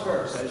 Thelma's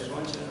first, I just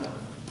want you to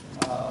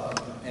know.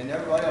 And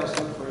everybody else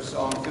look for a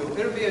song too.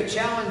 It'll be a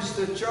challenge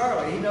to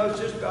Charlie. He knows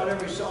just about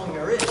every song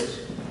there is.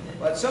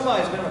 But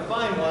somebody's going to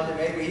find one that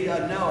maybe he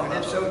doesn't know. And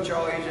if so,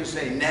 Charlie, you just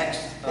say,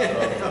 next.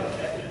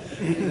 Okay.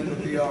 And it'll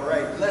be all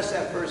right. Unless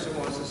that person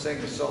wants to sing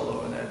a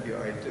solo, and that'd be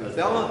all right too.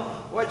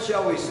 Thelma, what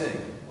shall we sing?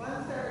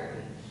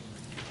 1:30.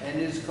 And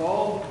it's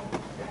called?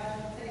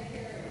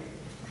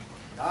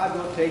 God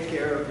will take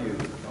care of you.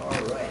 All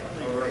right.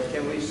 All right.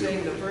 Can we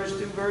sing the first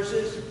two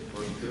verses?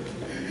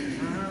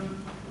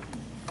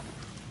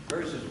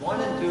 Verses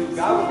 1 and 2.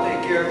 God will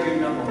take care of you,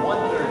 number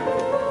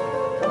 130.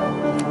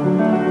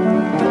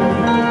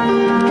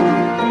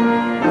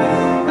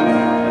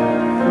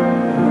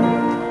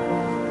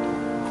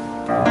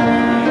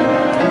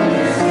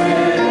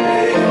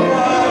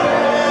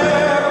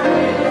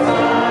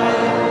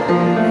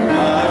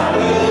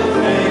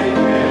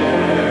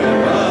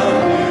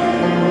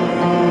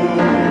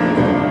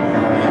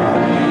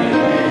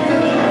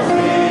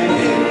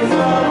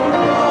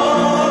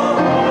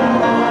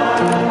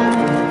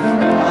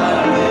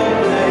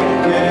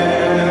 Take care.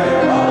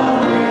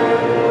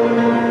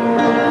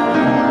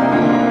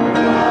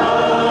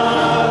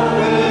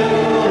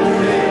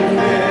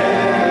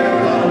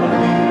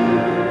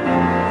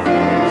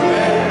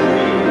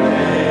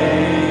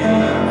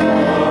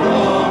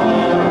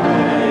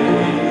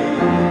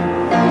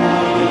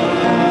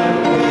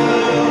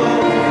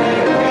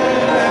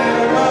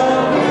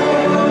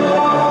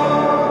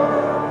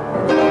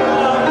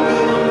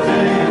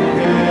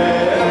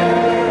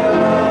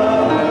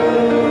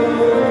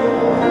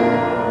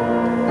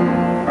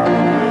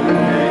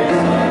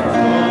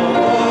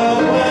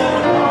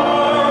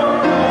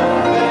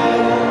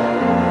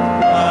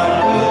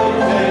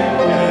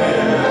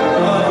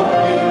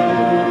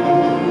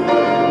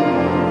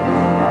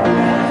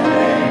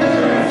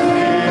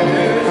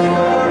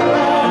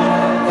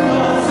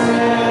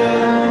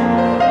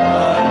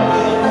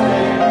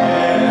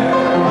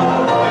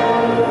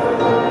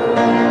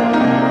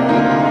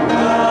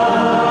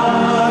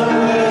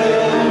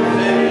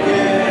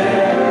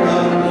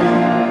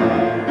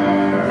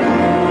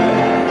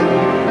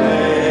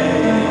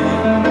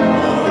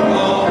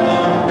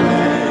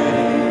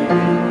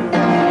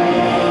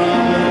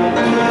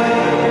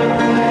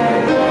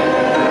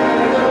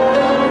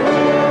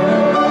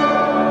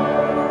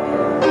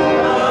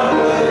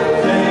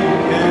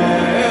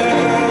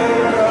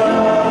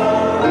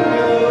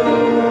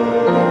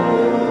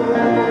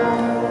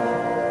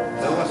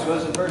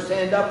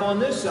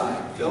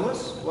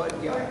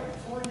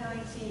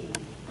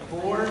 4?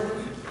 I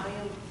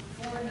am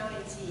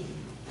 419.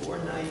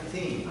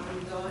 419. I'm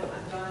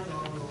dying, O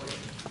Lord.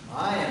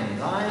 I am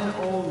thine,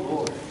 O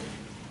Lord.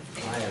 I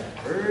have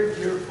heard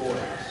your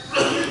voice.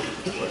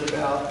 What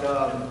about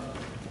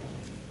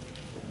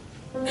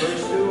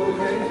verse 2,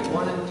 okay?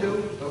 1 and 2,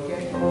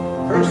 okay?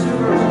 First 2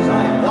 verses.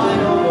 I am thine,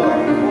 O Lord.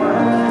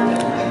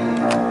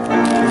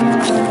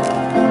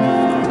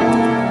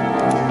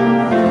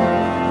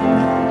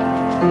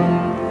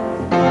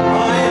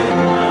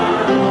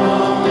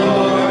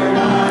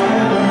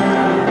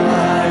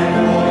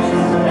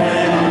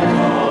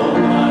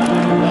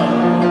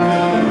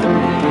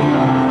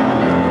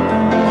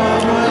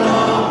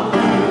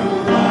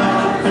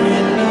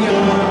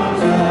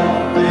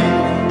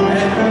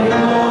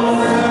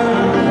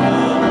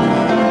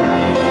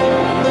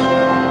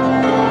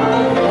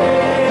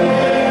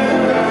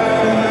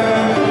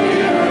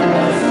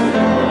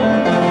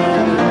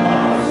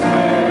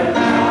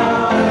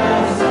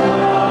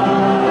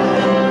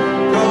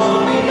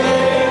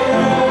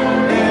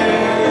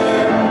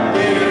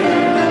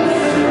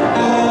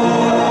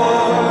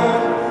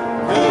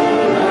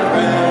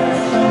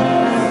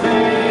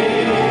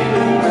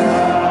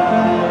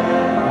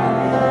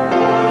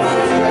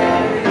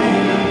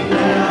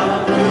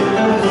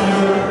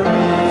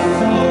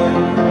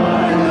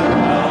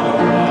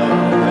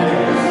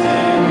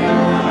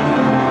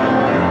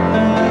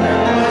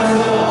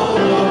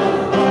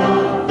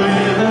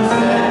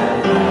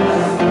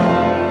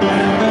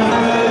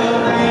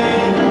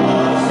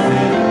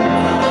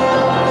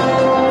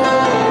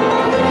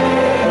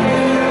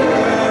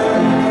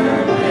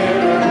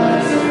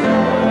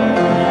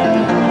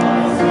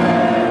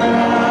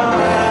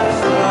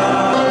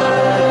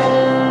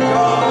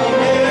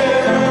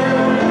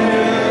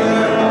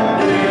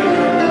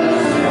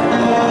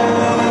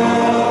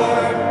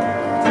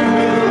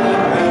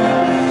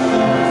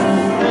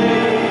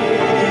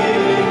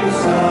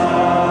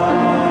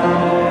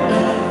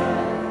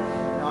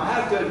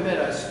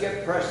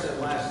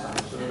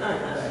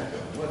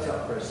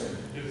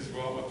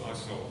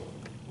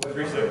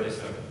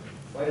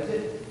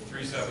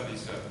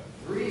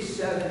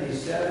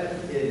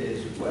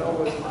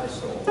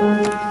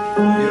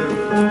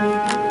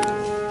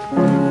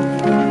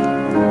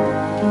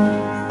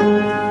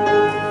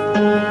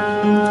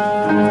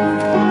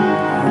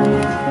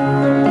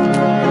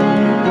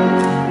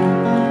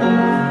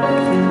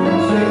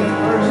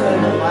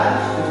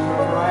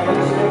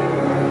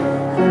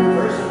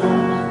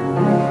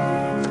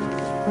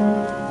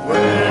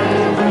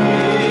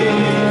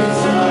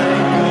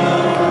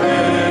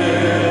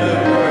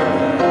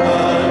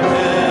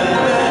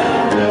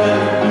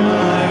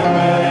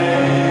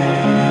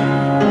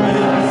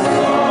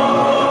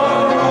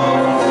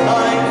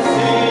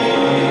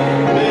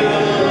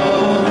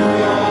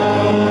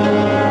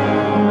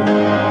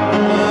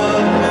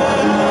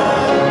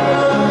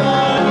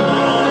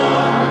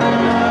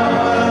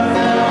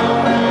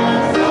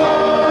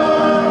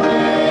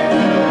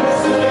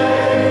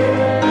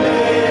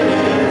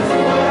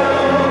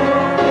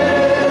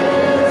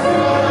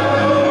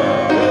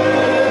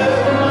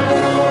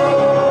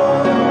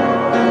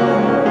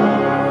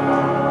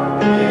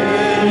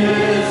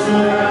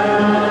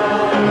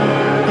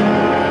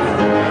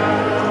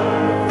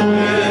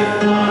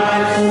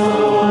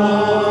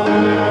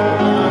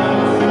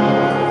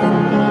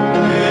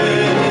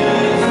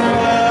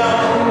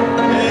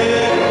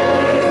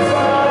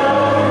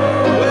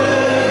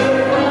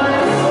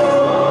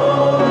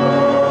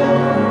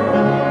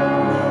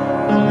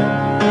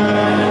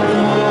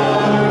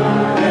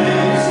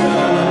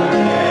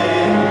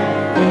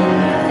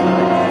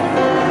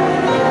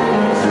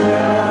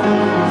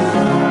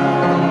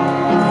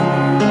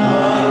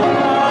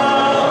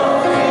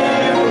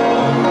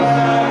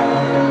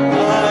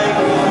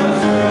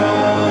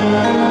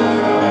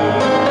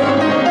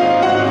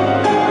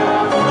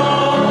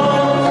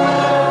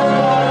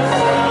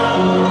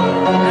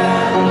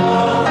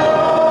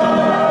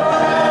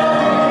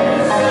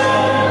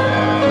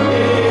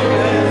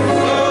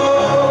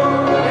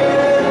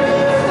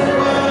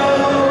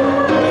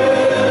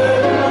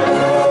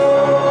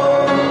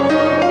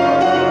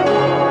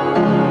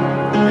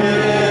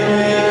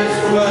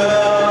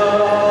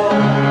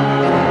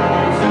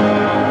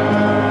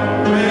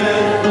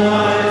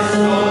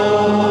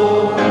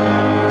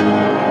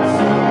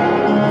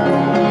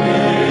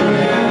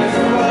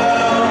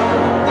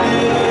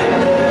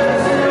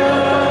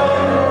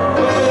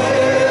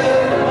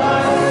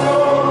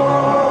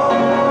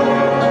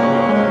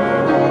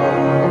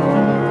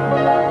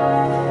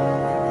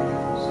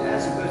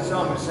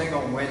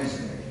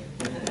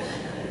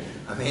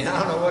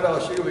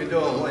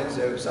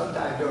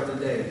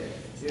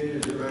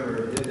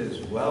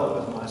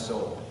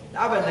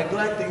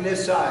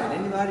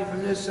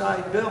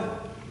 419. Bill?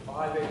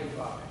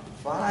 585.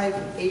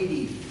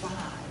 585.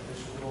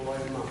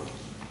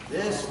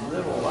 This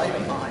little light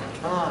of mine.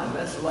 Come on,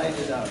 let's light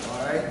it up,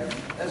 all right?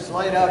 Let's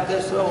light up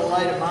this little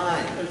light of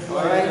mine, all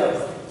right?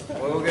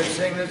 Well, we're going to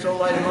sing this little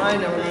light of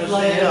mine, and we're going to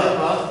light it up.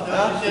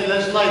 Huh?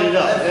 Let's light it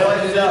up. Let's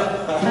light it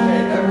up.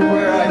 Okay,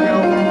 everywhere I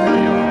go,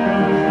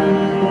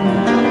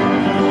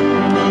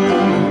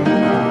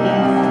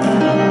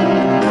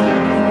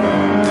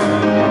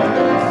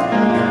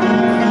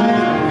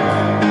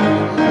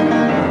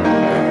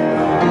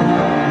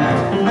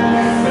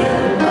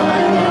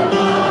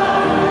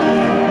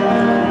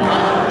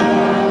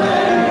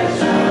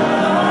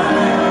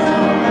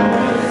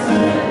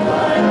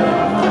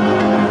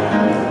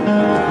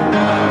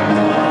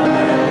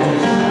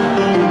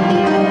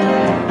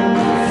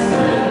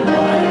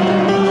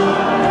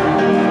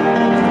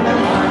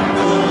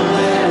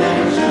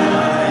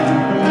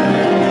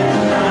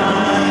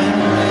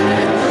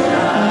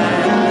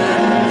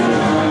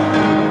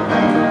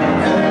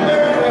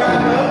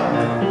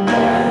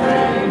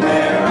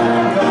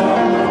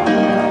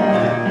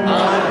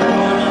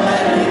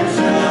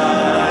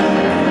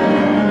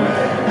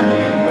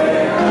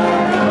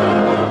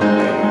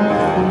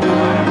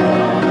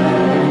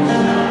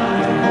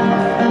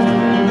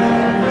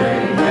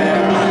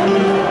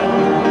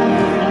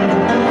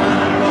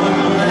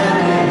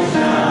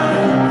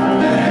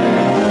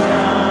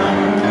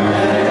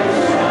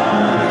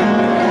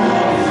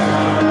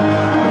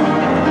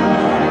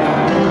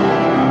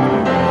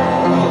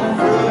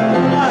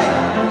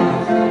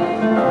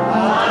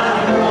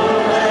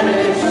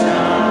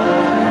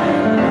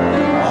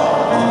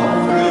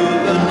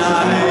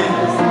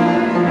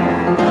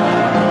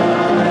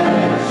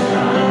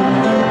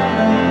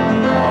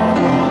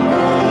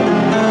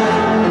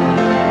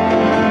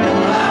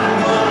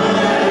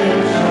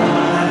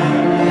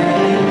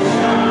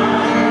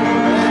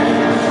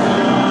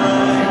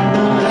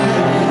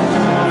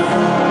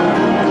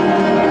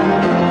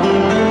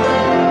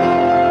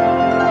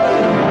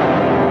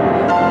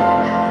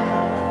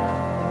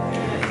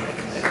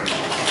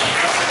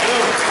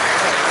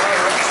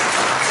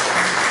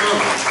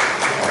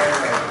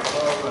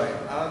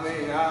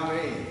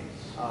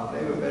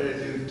 maybe we better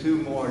do two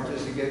more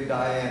just to give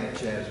Diane a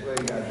chance. What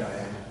do you got,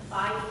 Diane?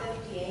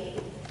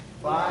 558.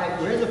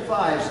 We're in the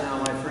fives now,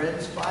 my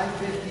friends.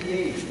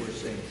 558 we're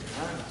singing.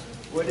 Huh?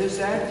 What is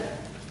that?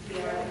 We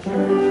are the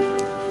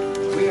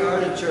church. We are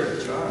the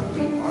church.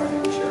 We are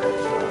the church.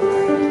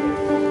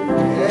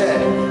 Yeah.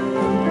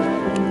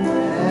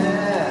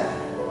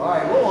 All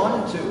right, we're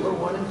 1 and 2. We're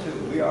 1 and 2.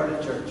 We are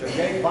the church.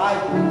 Okay,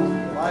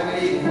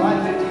 558.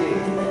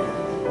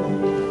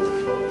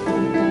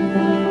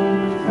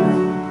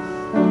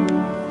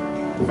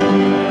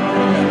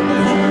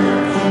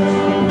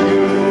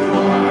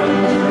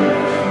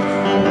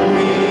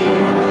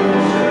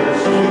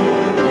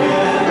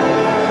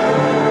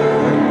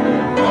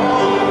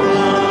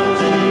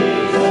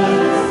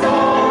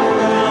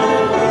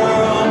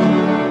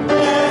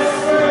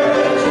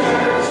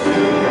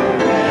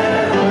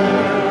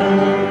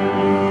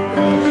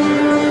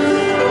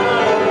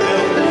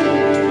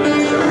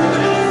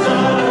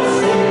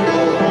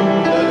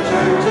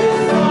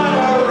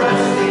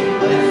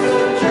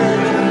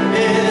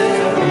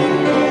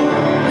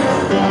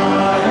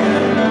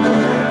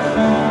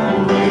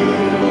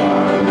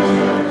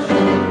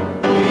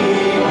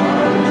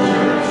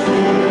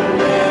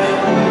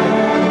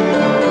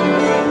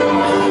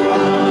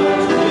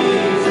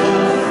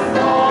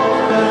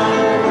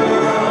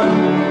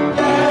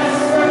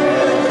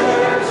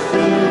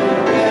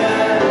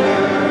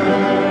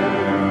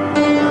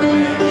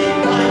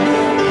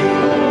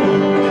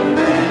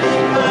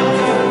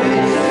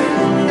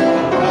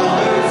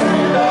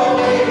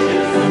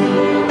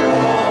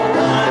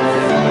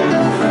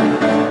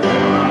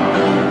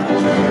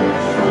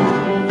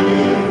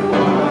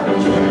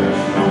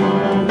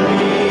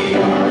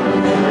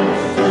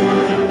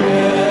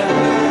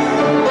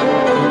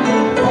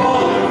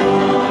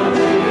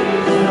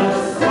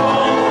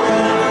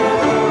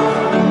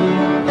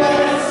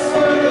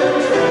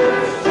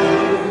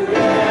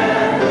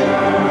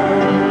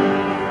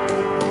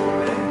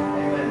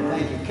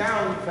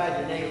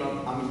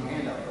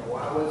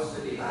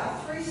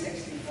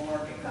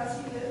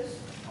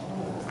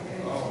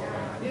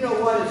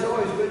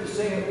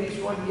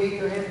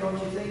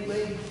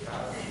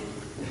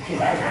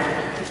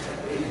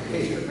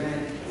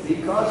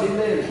 Because he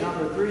lives,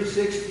 number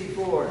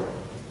 364.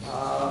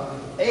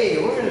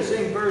 We're going to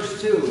sing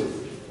verse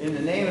 2 in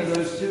the name of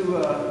those two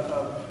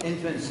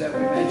infants that we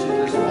mentioned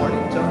this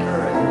morning,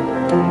 Tucker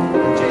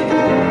and Jake.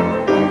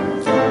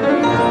 1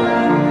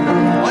 and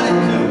 2. 1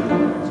 and 2.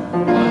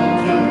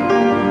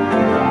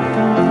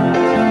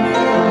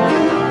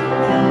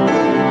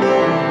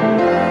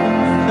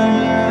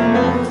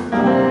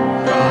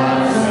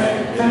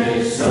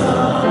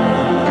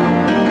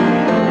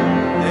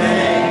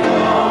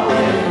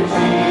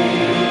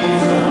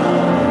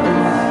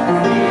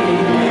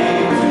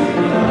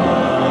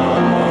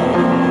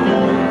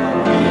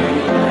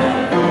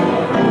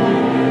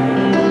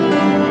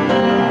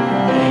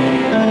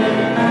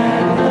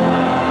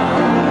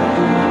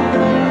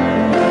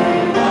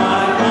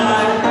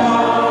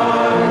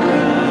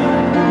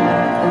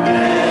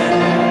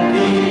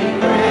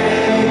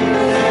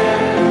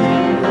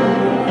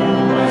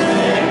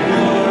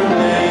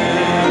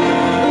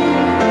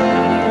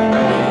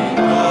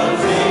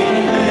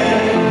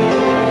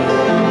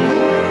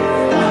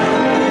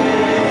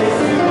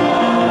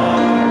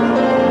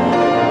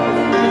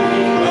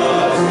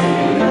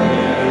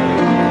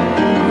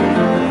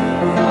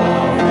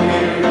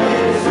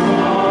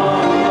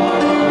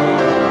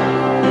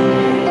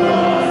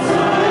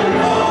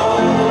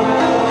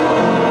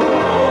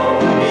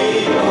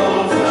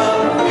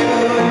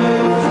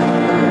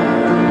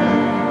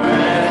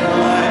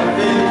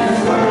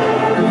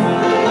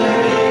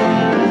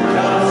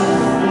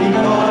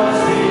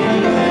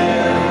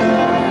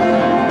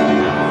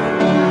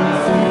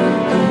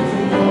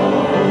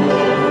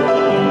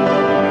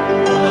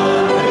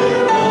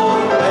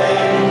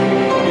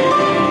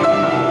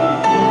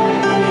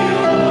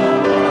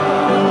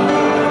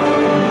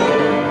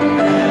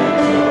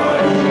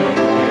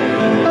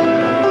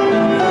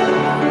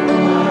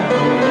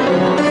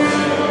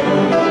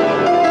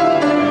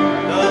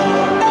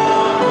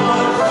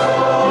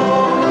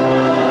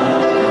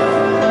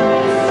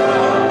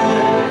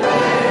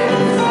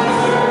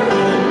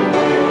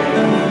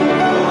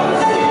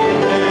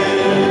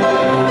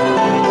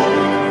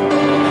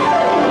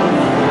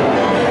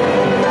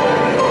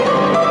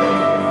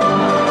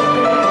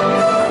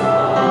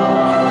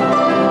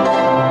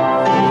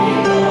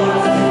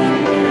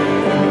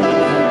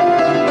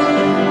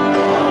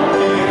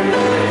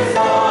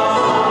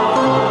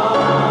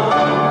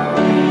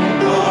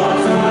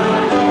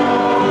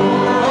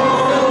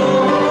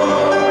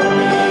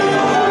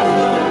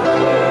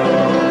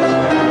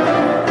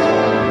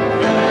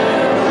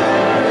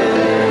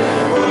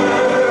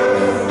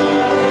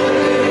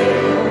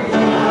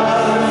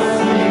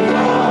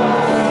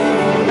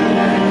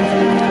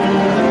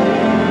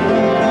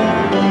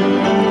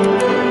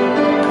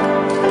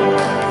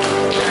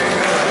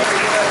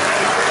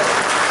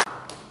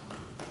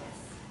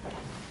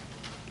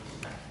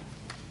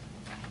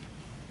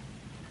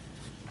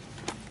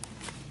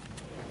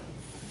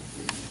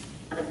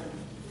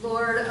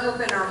 Lord,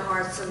 open our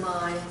hearts and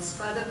minds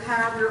by the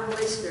power of your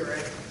Holy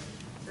Spirit,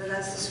 that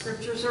as the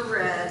scriptures are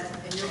read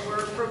and your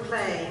word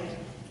proclaimed,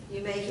 you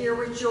may hear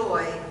with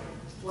joy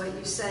what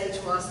you say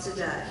to us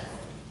today.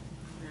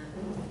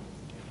 Amen.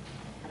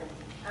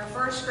 Our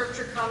first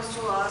scripture comes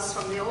to us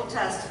from the Old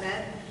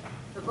Testament,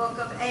 the book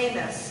of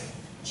Amos,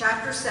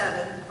 chapter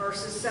 7,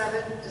 verses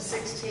 7 to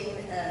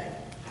 16a.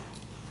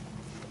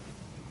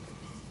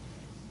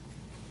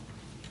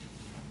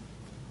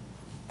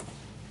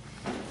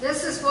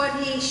 This is what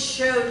he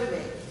showed me.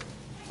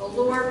 The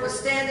Lord was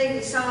standing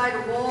beside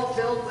a wall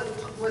built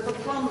with a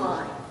plumb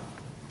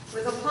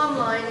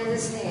line in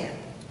his hand.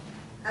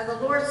 And the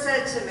Lord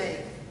said to me,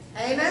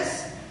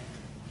 Amos,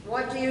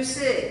 what do you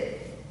see?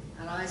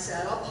 And I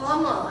said, a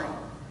plumb line.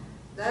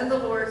 Then the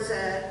Lord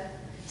said,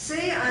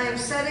 see, I am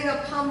setting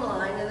a plumb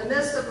line in the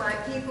midst of my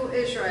people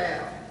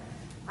Israel.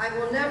 I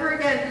will never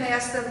again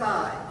pass them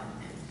by.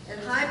 And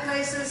high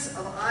places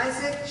of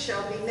Isaac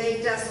shall be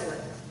made desolate.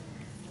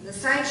 And the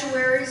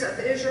sanctuaries of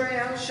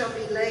Israel shall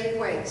be laid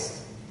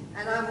waste.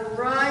 And I will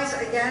rise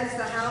against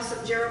the house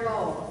of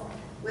Jeroboam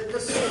with the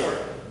sword.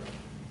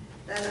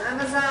 Then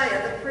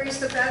Amaziah, the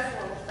priest of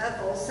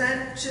Bethel,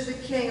 sent to the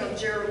king of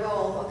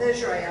Jeroboam of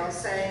Israel,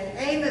 saying,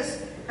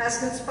 Amos has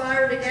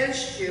conspired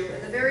against you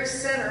in the very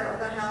center of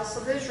the house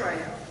of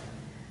Israel.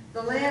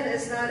 The land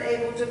is not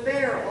able to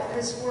bear all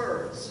his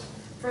words.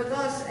 For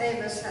thus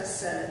Amos has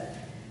said,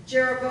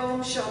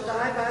 Jeroboam shall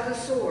die by the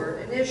sword,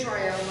 and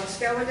Israel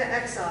must go into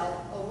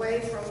exile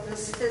away from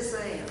his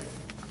land.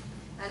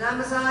 And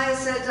Amaziah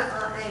said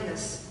to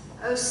Amos,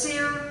 O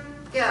seer,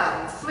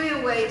 go, flee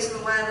away to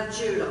the land of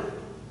Judah.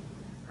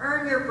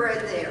 Earn your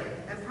bread there,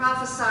 and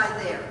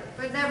prophesy there,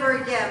 but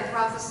never again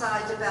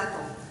prophesy to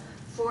Bethel,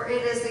 for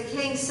it is the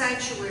king's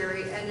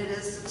sanctuary, and it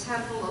is the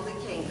temple of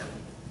the kingdom.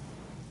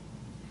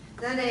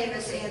 Then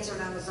Amos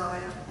answered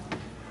Amaziah,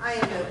 I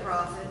am no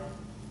prophet,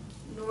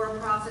 nor a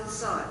prophet's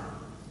son,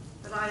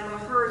 but I am a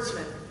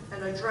herdsman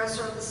and a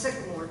dresser of the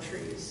sycamore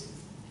trees.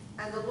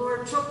 And the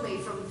Lord took me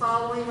from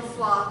following the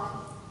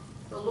flock.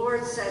 The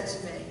Lord said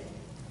to me,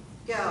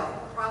 go,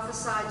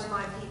 prophesy to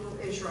my people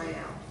Israel.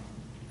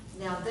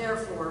 Now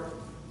therefore,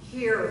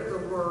 hear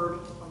the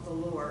word of the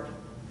Lord.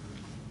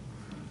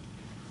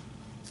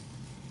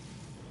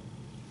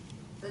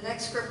 The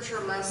next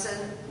scripture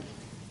lesson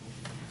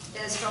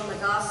is from the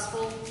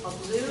Gospel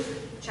of Luke,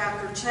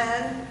 chapter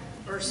 10,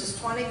 verses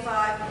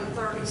 25 to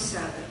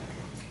 37.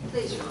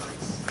 Please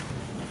rise.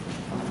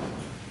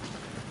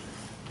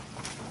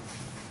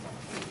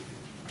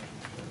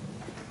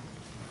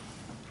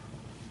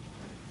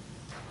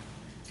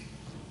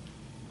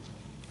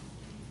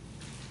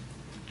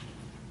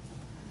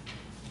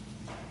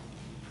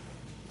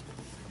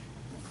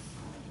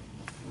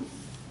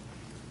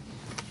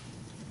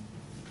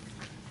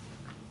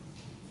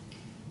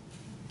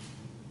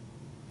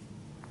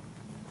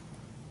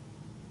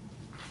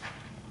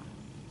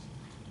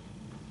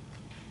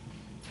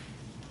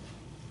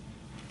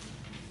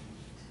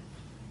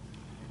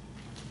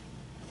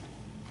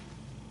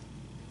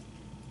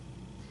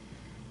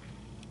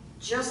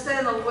 Just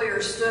then a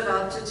lawyer stood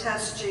up to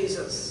test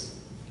Jesus.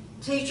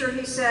 Teacher,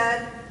 he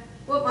said,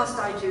 what must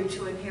I do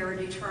to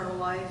inherit eternal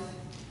life?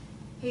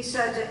 He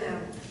said to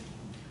him,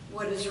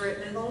 what is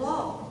written in the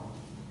law?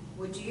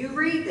 What do you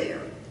read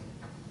there?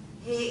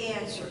 He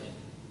answered,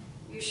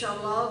 you shall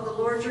love the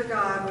Lord your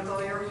God with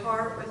all your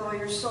heart, with all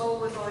your soul,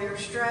 with all your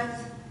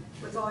strength,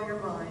 with all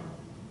your mind,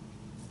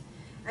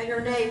 and your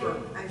neighbor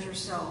as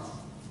yourself.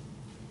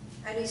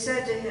 And he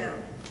said to him,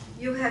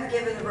 you have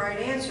given the right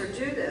answer.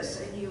 Do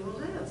this, and you will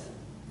live.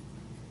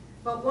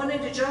 But wanting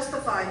to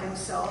justify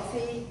himself,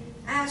 he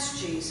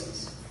asked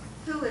Jesus,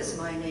 who is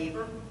my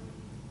neighbor?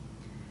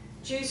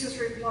 Jesus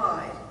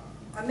replied,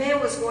 a man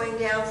was going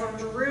down from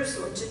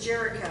Jerusalem to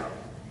Jericho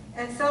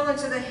and fell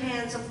into the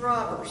hands of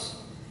robbers,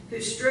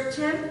 who stripped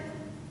him,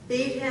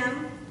 beat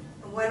him,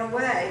 and went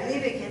away,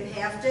 leaving him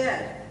half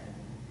dead.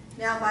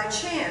 Now by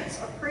chance,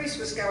 a priest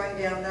was going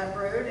down that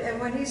road, and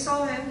when he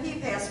saw him,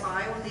 he passed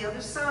by on the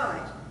other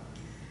side.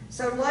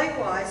 So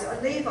likewise,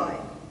 a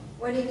Levite,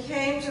 when he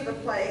came to the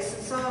place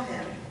and saw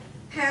him,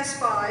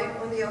 passed by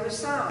on the other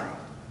side.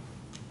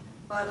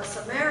 But a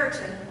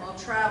Samaritan, while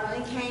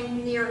traveling,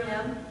 came near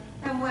him,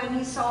 and when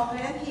he saw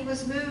him, he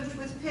was moved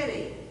with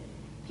pity.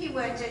 He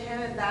went to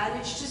him and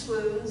bandaged his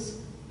wounds,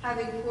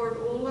 having poured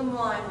oil and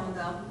wine on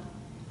them,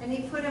 and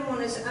he put him on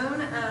his own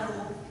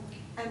animal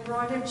and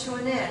brought him to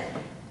an inn,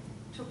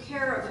 took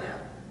care of him.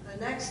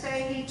 The next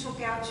day he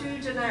took out 2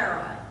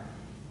 denarii,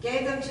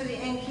 gave them to the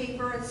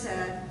innkeeper, and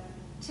said,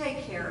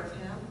 take care of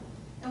him,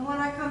 and when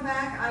I come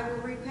back, I will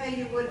repay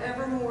you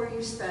whatever more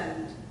you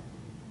spend.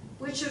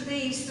 Which of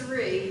these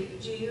 3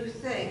 do you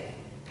think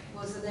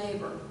was the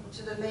neighbor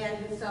to the man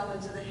who fell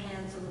into the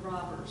hands of the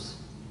robbers?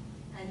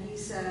 And he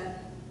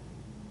said,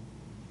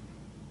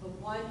 the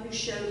one who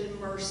showed him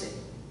mercy.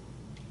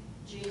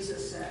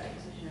 Jesus said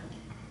to him,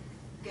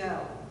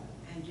 go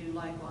and do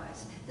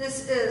likewise.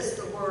 This is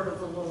the word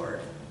of the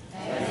Lord.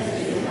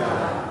 Thanks be to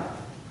God.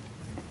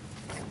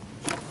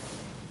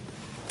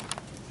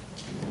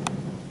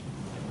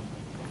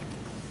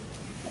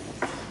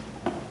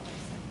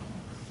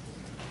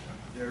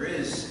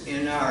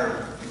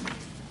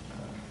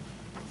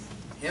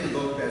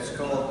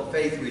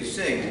 Faith We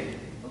Sing,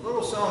 a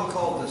little song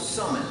called The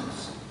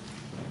Summons.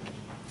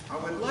 I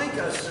would like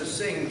us to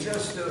sing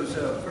just those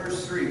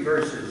first 3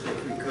 verses,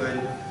 if we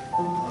could,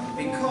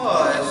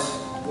 because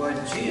what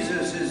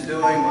Jesus is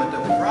doing, what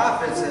the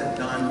prophets have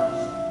done,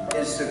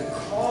 is to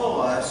call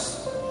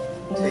us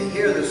to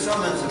hear the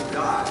summons of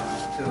God,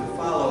 to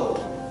follow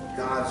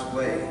God's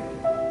way.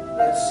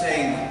 Let's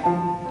sing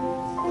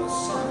The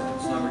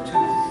Summons, number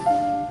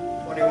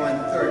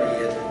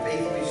 2130, as the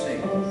Faith We Sing.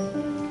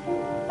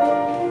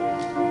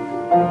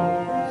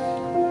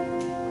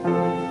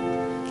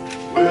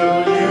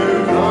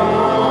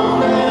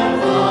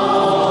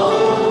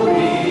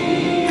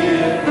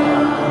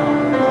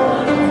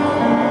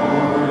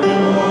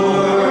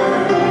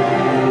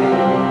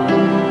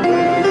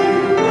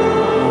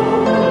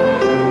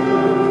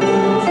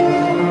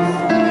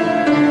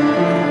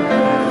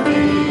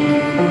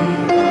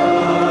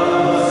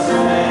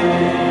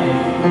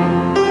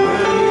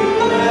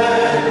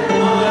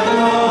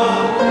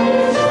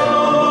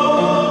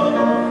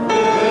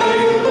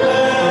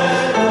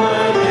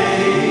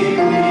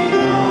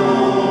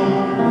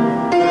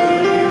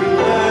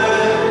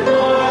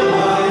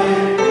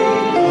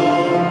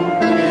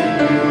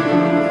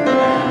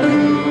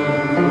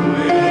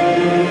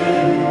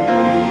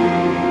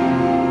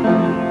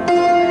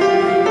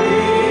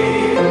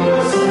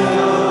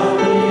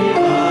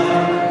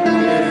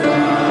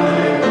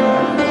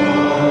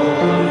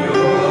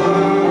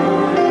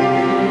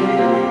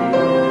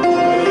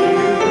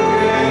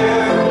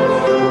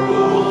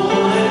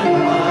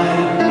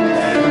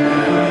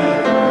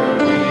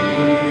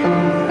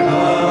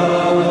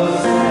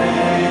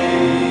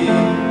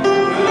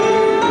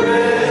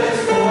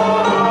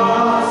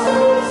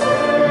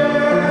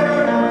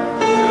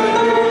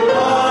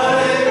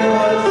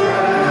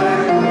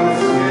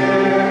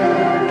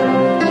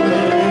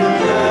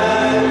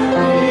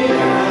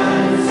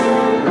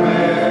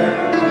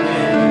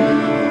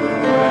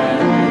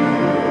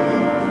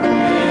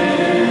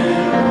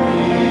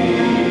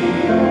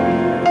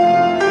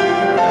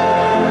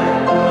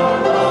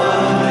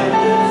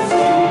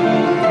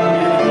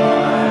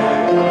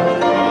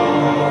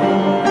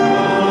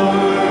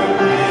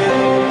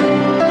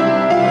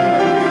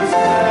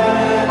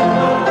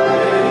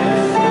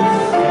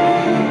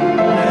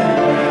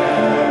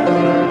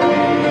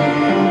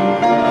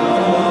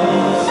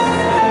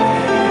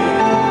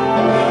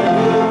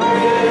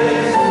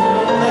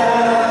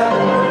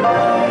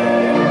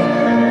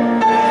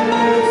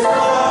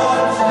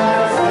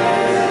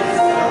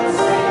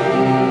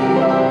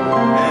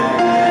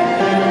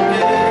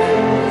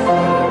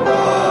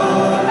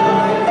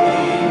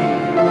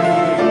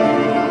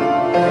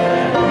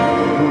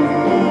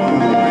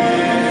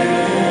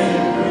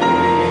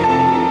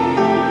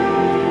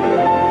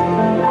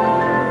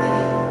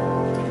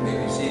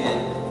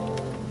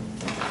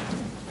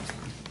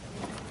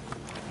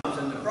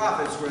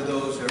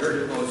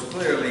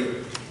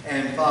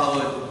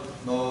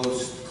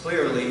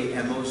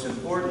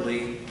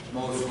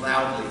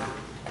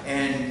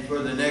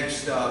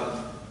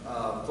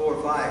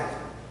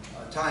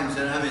 Times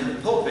that I'm in the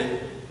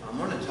pulpit, I'm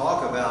going to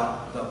talk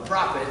about the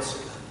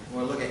prophets.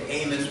 We'll look at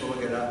Amos, we'll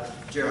look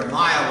at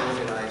Jeremiah, we'll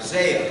look at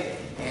Isaiah.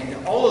 And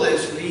all of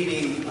this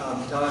leading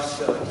to us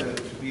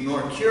to be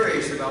more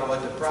curious about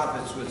what the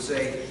prophets would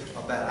say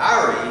about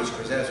our age,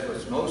 because that's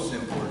what's most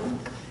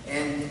important.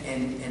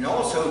 And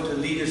also to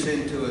lead us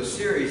into a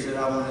series that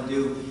I want to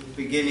do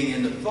beginning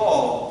in the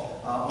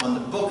fall on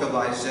the book of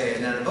Isaiah.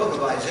 Now the book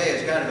of Isaiah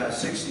has got about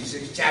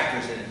 66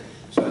 chapters in it,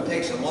 so it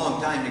takes a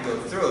long time to go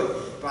through it.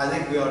 But I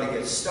think we ought to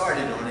get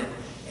started on it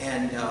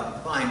and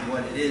find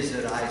what it is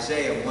that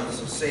Isaiah wants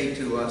to say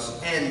to us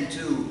and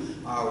to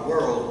our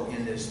world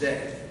in this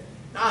day.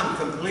 Now I'm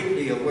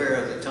completely aware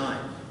of the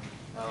time.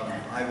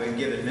 I've been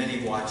given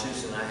many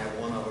watches, and I have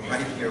one of them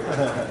right here with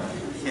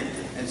me.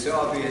 And so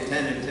I'll be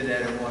attentive to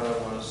that and what I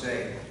want to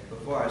say.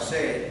 Before I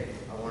say it,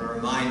 I want to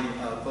remind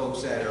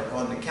folks that are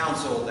on the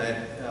council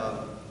that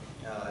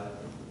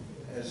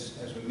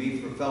as we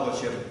meet for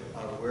fellowship,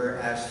 we're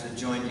asked to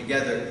join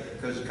together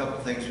because a couple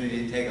things we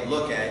need to take a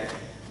look at.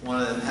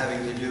 One of them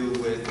having to do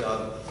with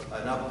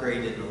an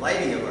upgrade in the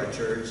lighting of our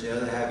church, the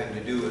other having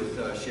to do with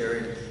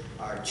sharing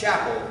our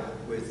chapel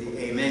with the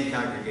Amen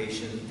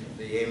congregation,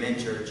 the Amen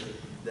church,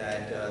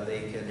 that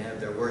they can have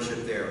their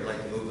worship there. I'd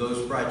like to move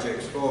those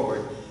projects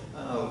forward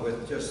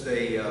with just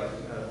a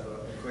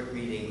quick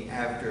meeting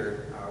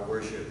after our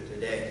worship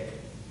today.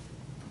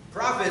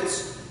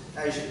 Prophets,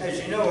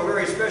 as you know, are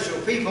very special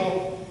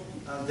people.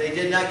 They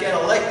did not get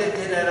elected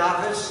to that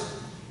office.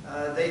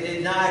 They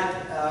did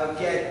not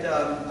get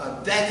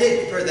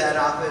vetted for that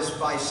office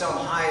by some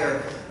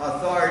higher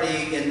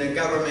authority in the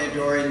government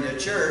or in the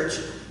church.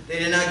 They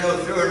did not go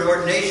through an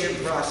ordination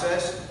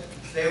process.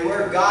 They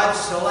were God's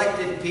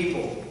selected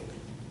people.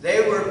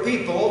 They were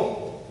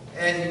people,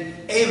 and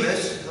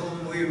Amos,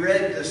 whom we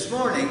read this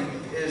morning,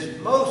 is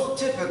most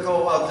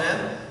typical of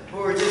them, who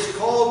were just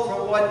called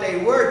from what they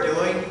were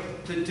doing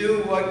to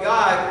do what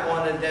God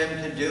wanted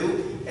them to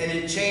do, and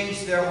it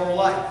changed their whole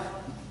life.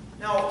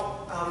 Now,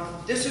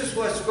 this is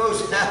what's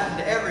supposed to happen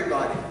to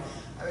everybody.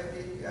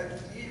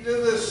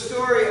 the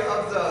story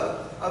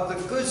of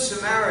the Good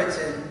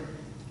Samaritan,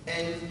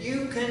 and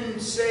you can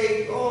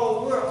say,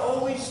 oh, we're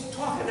always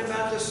talking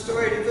about the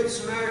story of the Good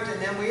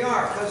Samaritan, and we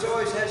are, because it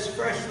always has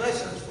fresh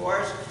lessons for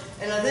us.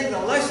 And I think the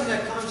lesson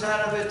that comes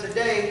out of it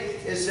today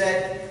is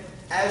that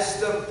as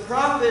the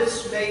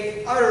prophets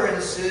made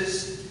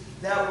utterances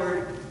that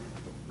were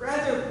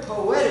rather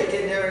poetic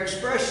in their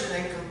expression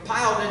and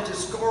compiled into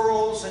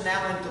scrolls and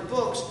now into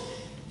books,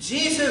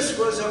 Jesus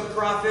was a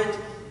prophet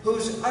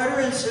whose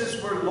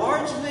utterances were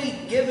largely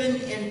given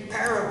in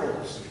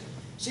parables.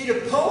 See,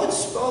 the poets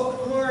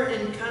spoke more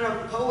in kind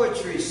of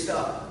poetry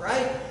stuff,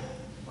 right?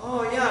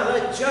 Oh yeah,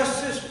 let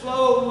justice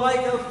flow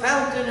like a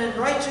fountain and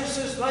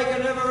righteousness like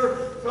an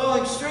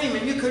ever-flowing stream.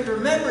 And you could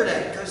remember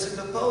that because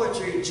in the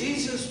poetry,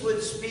 Jesus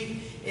would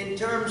speak in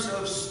terms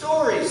of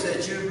stories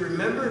that you'd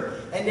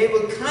remember, and they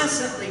would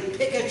constantly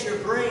pick at your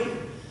brain.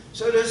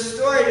 So the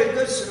story of the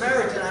Good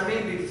Samaritan, I mean,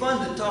 it'd be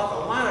fun to talk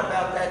a lot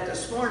about that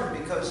this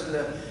morning because of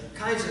the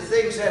kinds of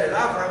things that it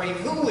offers. I mean,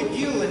 who would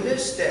you in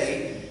this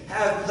day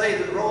have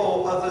played the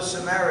role of a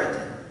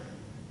Samaritan?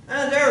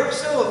 And there are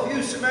still a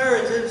few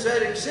Samaritans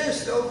that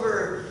exist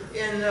over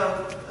in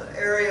the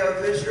area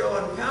of Israel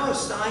and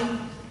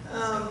Palestine.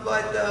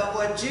 But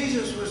what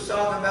Jesus was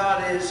talking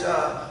about is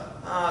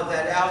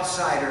that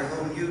outsider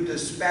whom you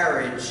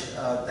disparage.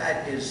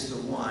 That is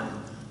the one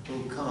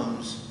who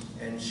comes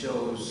and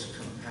shows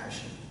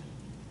compassion.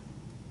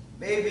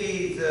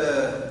 Maybe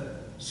the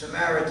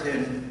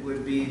Samaritan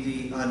would be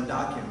the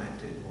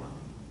undocumented one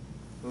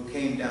who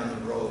came down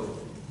the road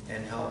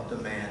and helped the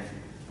man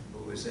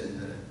who was in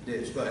the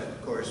ditch. But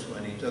of course,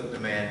 when he took the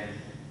man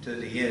to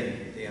the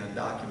inn, the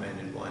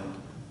undocumented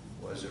one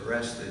was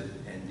arrested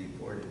and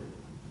deported.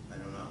 I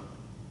don't know.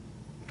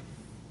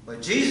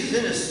 But Jesus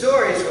in his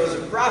stories was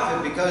a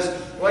prophet because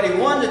what he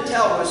wanted to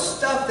tell was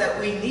stuff that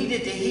we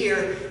needed to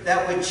hear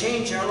that would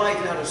change our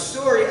life. Now the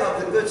story of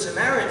the Good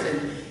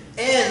Samaritan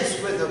ends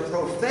with a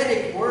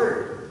prophetic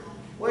word.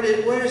 What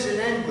does it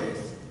end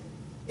with?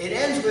 It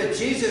ends with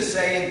Jesus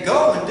saying,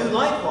 go and do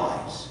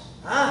likewise.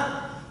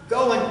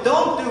 Go and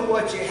don't do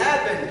what you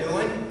have been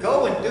doing.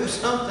 Go and do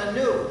something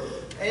new.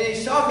 And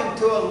he's talking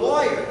to a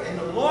lawyer. And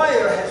the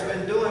lawyer has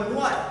been doing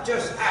what?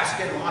 Just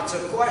asking lots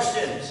of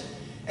questions.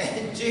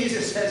 And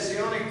Jesus says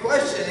the only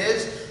question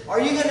is, are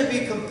you going to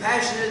be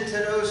compassionate to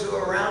those who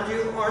are around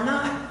you or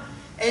not?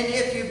 And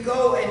if you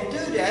go and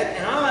do that,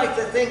 and I like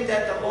to think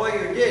that the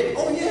lawyer did,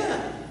 oh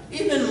yeah,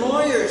 even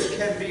lawyers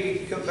can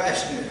be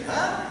compassionate,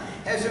 huh?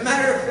 As a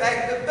matter of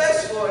fact, the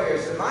best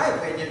lawyers, in my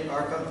opinion,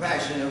 are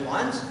compassionate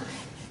ones.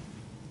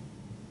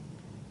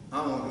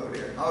 I won't go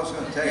there. I was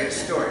going to tell you a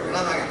story, but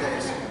I'm not going to tell you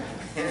a story.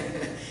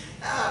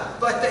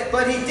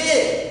 But he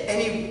did,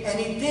 and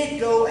he did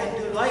go and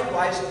do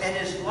likewise, and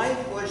his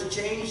life was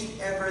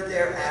changed ever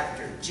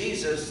thereafter.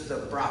 Jesus the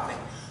prophet.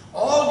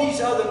 All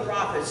these other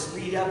prophets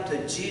lead up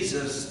to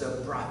Jesus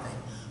the prophet.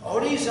 All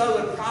these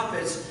other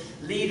prophets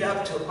lead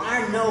up to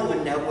our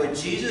knowing that what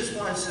Jesus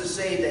wants to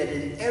say, that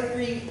in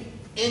every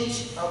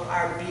inch of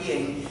our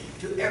being,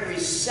 to every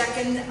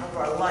second of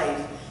our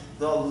life,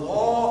 the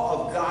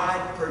law of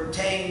God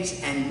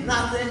pertains and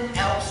nothing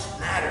else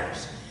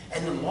matters.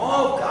 And the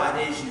law of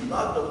God is you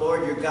love the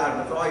Lord your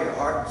God with all your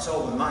heart and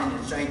soul and mind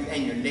and strength,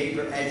 and your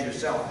neighbor as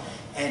yourself.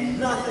 And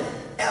nothing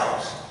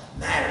else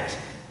matters.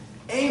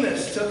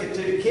 Amos took it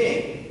to the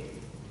king.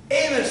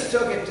 Amos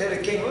took it to the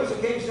king. What was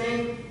the king's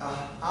name?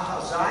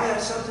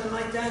 Ahaziah, something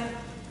like that.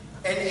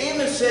 And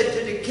Amos said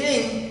to the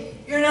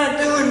king, you're not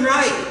doing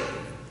right.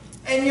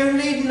 And you're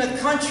leading the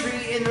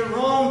country in the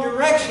wrong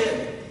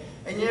direction.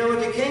 And you know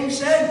what the king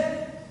said?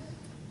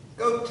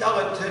 Go tell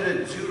it to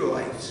the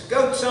Judahites.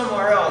 Go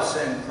somewhere else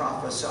and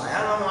prophesy.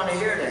 I don't want to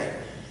hear that.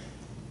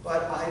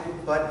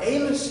 But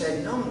Amos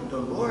said, no, the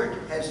Lord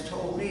has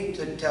told me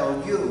to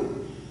tell you.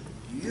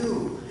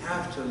 You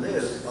have to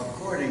live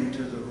according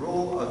to the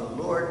rule of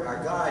the Lord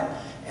our God,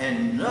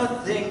 and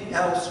nothing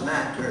else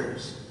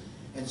matters.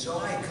 And so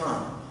I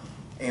come,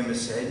 Amos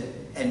said,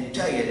 and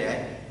tell you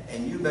that,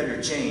 and you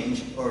better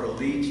change or it'll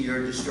lead to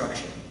your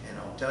destruction. And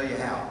I'll tell you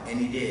how. And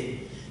he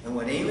did. And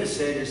what Amos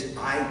said is,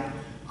 I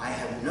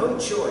have no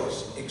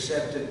choice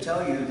except to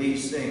tell you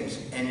these things.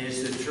 And it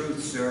is the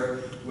truth,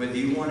 sir, whether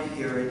you want to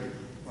hear it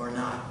or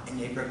not. And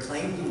they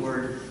proclaimed the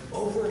word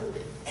over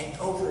and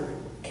over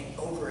and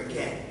over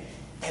again.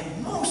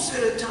 And most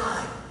of the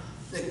time,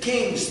 the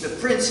kings, the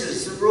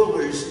princes, the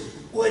rulers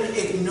would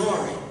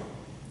ignore it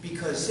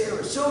because they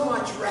were so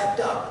much wrapped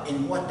up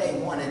in what they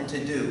wanted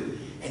to do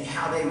and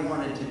how they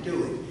wanted to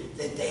do it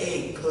that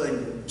they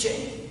couldn't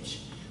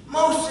change.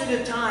 Most of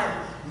the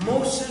time,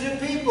 most of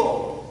the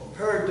people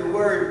heard the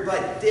word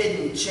but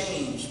didn't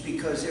change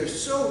because they're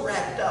so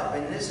wrapped up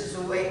in this is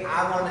the way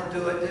I want to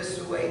do it, this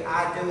is the way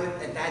I do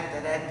it, and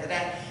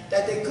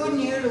that they couldn't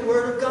hear the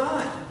word of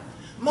God.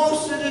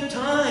 Most of the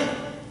time,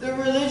 the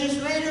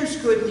religious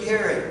leaders couldn't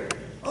hear it.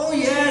 Oh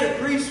yeah,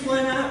 the priests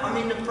went out.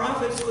 The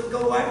prophets would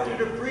go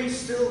after the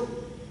priests too.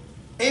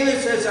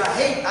 Amos says,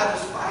 I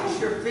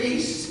despise your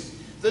feasts.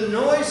 The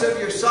noise of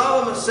your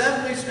solemn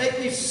assemblies make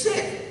me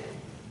sick.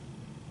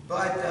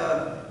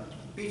 But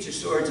Beat your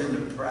swords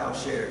into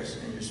plowshares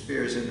and your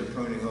spears into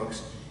pruning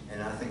hooks,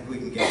 and I think we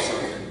can get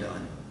something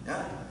done.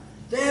 Yeah?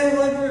 They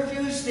would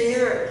refuse to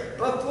hear it.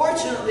 But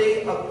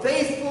fortunately, a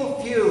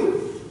faithful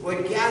few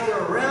would gather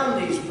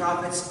around these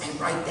prophets and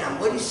write down.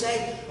 What did he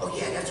say? Oh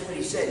yeah, that's what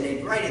he said. And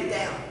they'd write it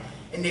down.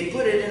 And they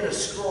put it in a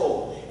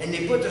scroll. And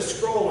they put the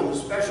scroll in the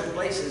special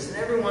places. And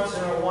every once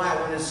in a while,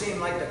 when it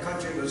seemed like the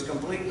country was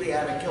completely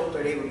out of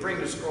kilter, they would bring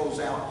the scrolls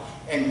out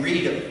and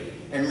read them.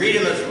 And read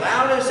them as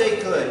loud as they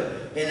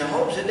could, in the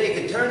hopes that they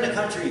could turn the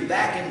country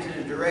back into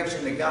the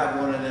direction that God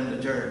wanted them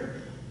to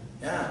turn.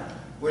 Yeah.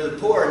 Where the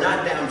poor are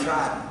not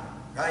downtrodden.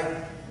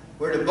 Right?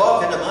 Where the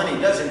bulk of the money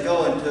doesn't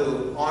go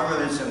into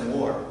armaments and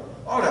war.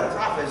 All the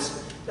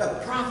prophets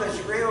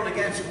railed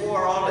against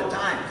war all the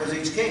time because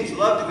these kings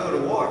love to go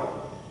to war.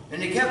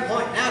 And they kept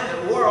pointing out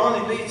that war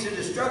only leads to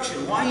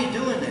destruction. Why are you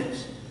doing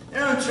this? They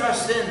don't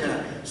trust in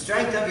the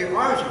strength of your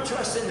arms, but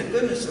trust in the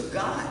goodness of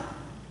God.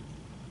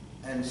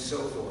 And so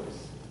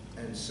forth,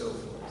 and so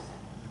forth.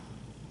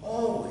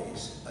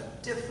 Always a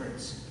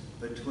difference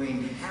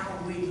between how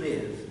we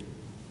live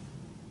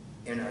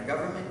in our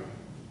government,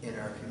 in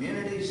our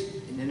communities,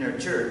 and in our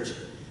church,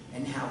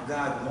 and how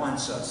God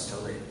wants us to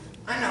live.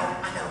 I know.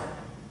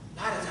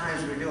 A lot of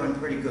times we're doing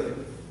pretty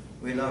good.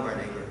 We love our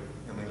neighbor,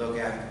 and we look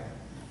after him.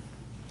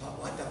 But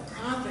what the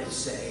prophets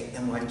say,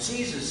 and what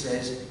Jesus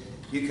says,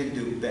 you can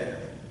do better.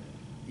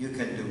 You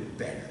can do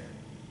better.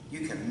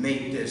 You can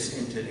make this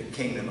into the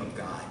kingdom of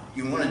God.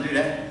 You want to do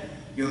that?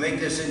 You make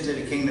this into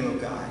the kingdom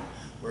of God,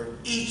 where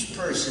each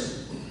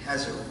person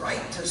has a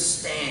right to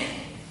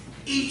stand.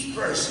 Each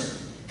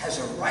person has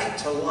a right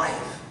to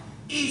life.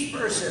 Each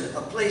person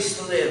a place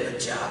to live, a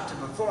job to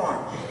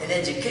perform, an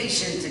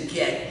education to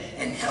get,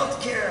 and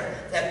health care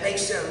that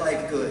makes their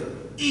life good.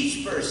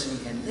 Each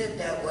person can live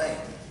that way.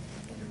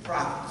 And the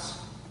prophets,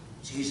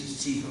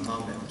 Jesus chief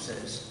among them,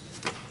 says,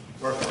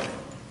 work on it.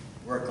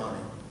 Work on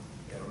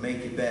it. It'll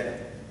make you better.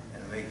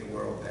 It'll make the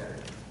world better.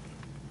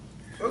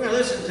 So we're going to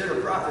listen to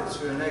the prophets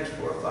for the next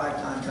 4 or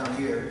 5 times on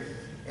here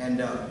and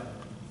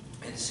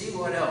see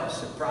what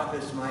else the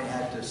prophets might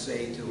have to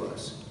say to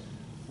us.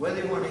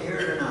 Whether you want to hear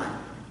it or not,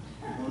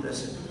 we'll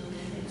listen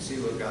and see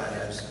what God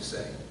has to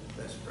say.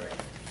 Let's pray.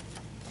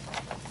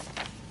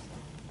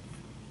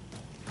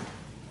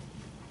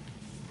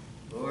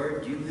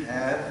 Lord, you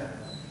have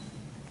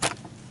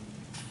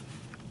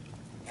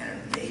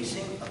an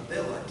amazing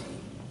ability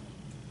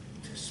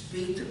to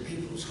speak to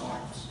people's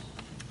hearts.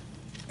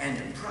 And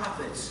the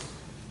prophets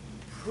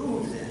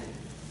prove that.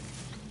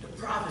 The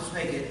prophets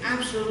make it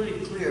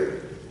absolutely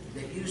clear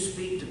that you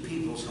speak to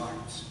people's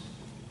hearts.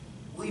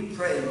 We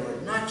pray,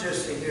 Lord, not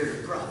just to hear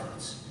the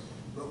prophets,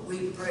 but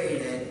we pray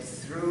that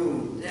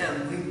through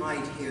them we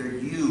might hear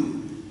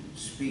you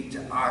speak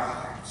to our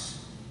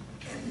hearts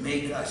and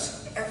make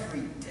us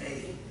every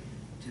day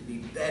to be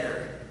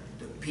better,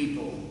 the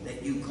people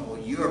that you call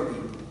your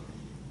people.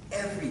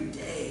 Every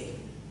day,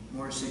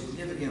 more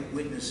significant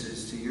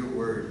witnesses to your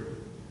word,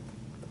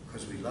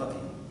 because we love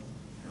you.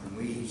 And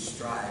we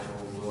strive,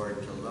 O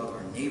Lord, to love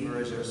our neighbor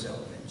as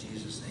ourselves. In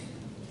Jesus' name,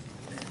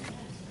 amen.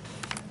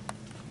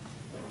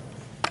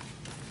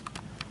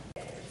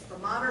 It's the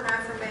modern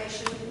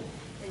affirmation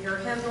in your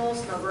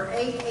hymnals, number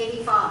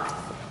 885.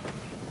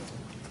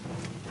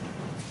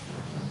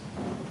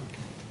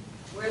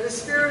 Where the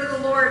Spirit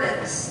of the Lord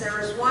is, there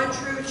is one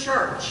true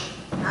church,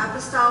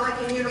 apostolic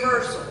and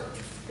universal,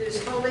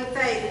 whose holy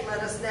faith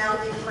let us now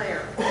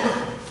declare.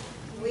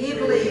 We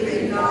believe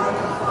in God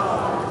the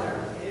Father,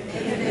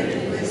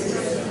 infinite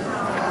wisdom and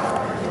power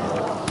and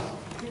love,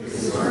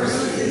 whose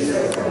mercy is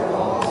over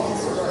all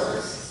his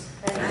works,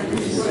 and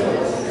whose will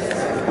is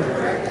ever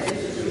directed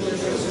to the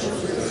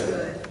children's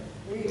good.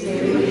 We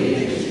believe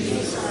in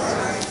Jesus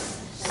Christ,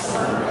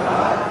 Son of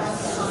God,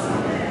 Son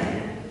of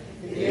Man,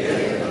 the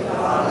gift of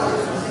God's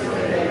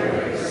unmerited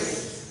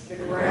grace, the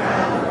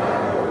ground of our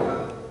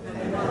hope,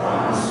 and the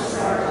promise of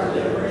our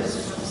deliverance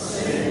from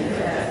sin and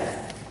death.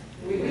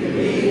 We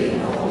believe in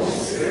the Holy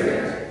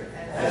Spirit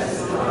as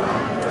the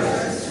divine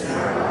presence in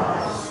our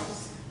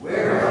lives,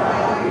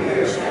 whereby we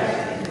are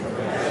kept in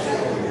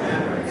perpetual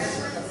remembrance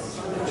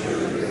of the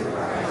truth of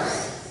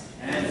Christ,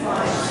 and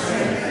find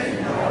strength and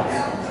help in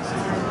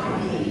time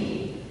of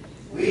need.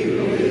 We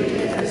believe in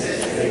the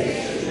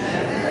visitation and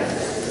manifest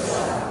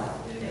itself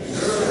in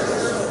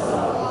service of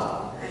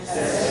love, and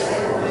set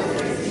forth in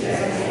the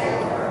example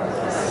of our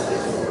blessed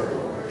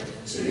Lord,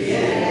 to the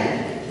end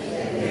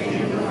that the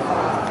kingdom of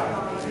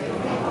God may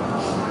come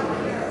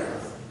on the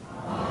earth.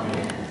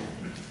 Amen.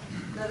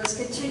 Let us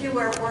continue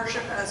our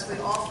worship as we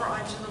offer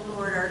unto the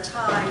Lord our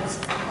tithes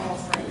and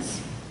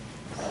offerings.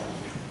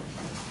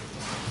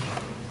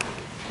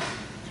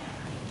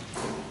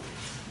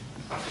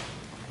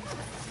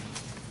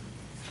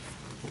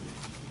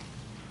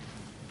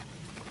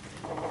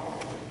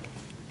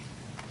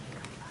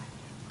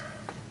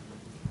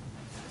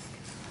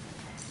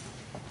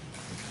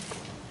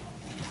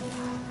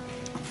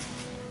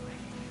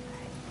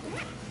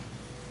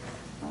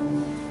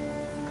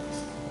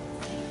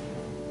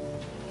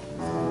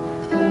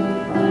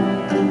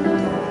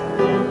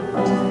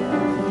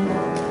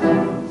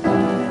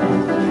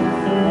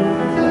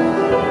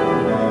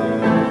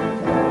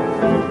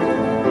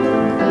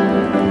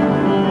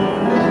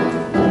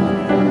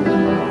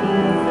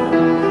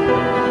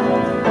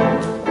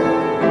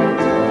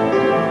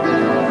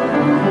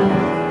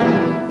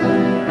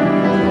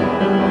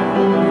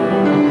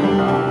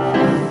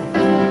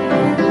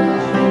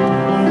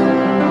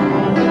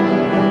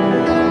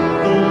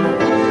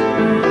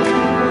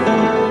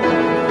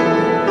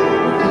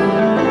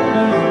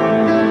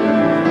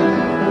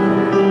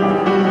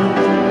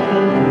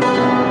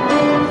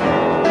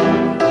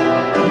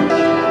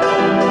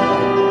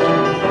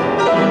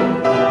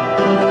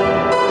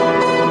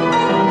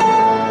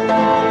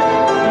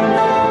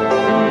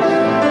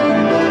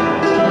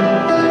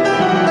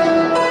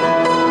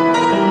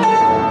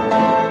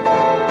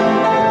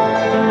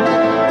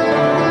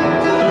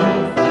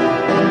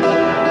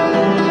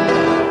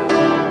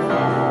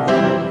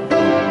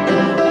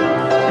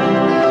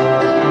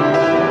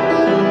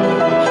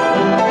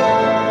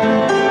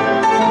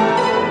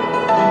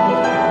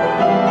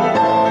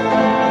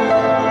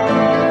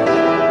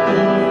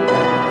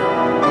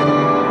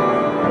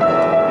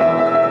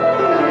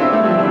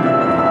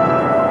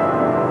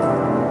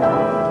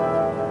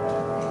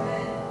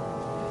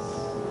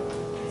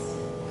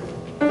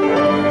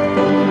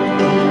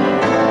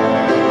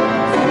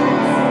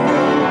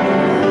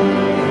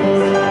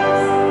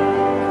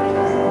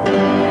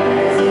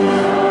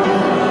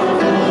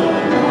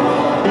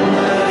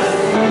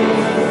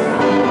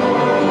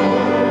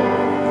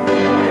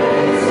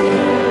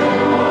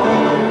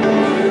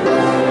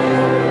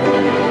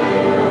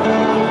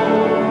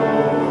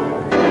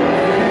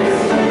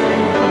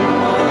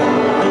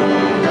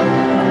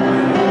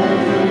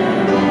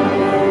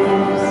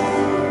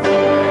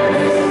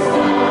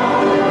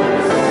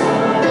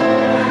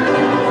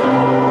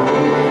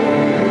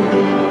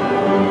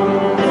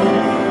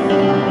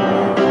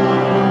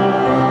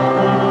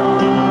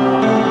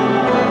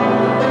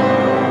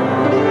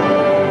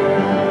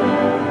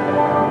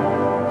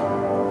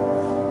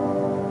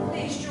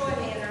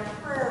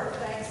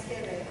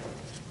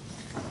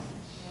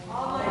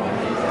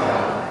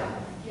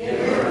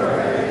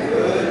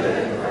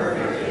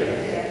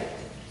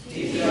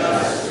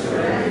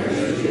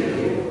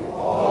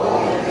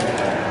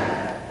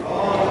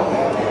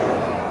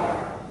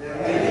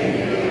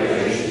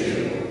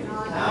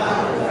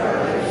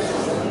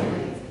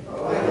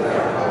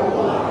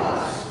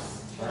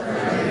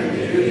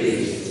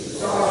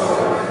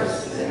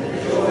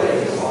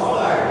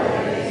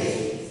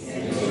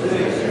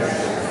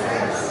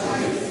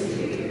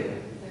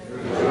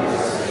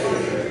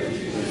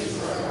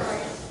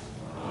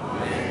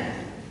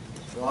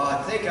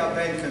 I think I've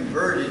been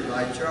converted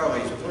by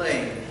Charlie's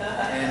playing.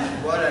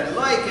 And what I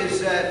like is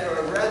that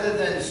rather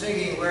than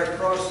singing "Where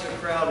Across the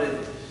Crowded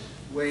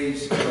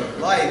Ways of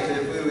Life,"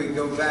 if we would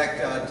go back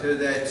to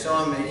that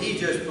song that he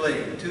just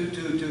played,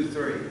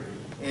 2-2-2-3.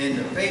 In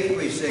the Faith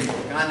We Sing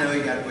book. I know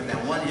you got to put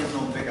down one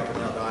hymnal and pick up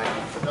another.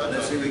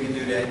 Let's see if we can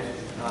do that.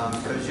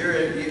 Because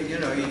you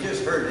know, you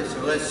just heard it,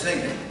 so let's sing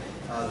it.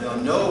 They'll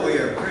know we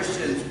are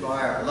Christians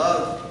by our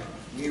love.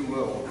 We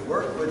will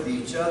work with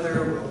each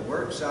other. We'll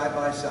work side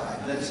by side.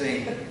 Let's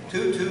sing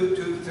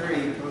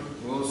 2-2-2-3.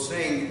 We'll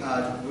sing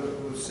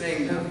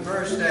the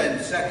first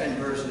and second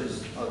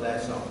verses of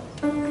that song.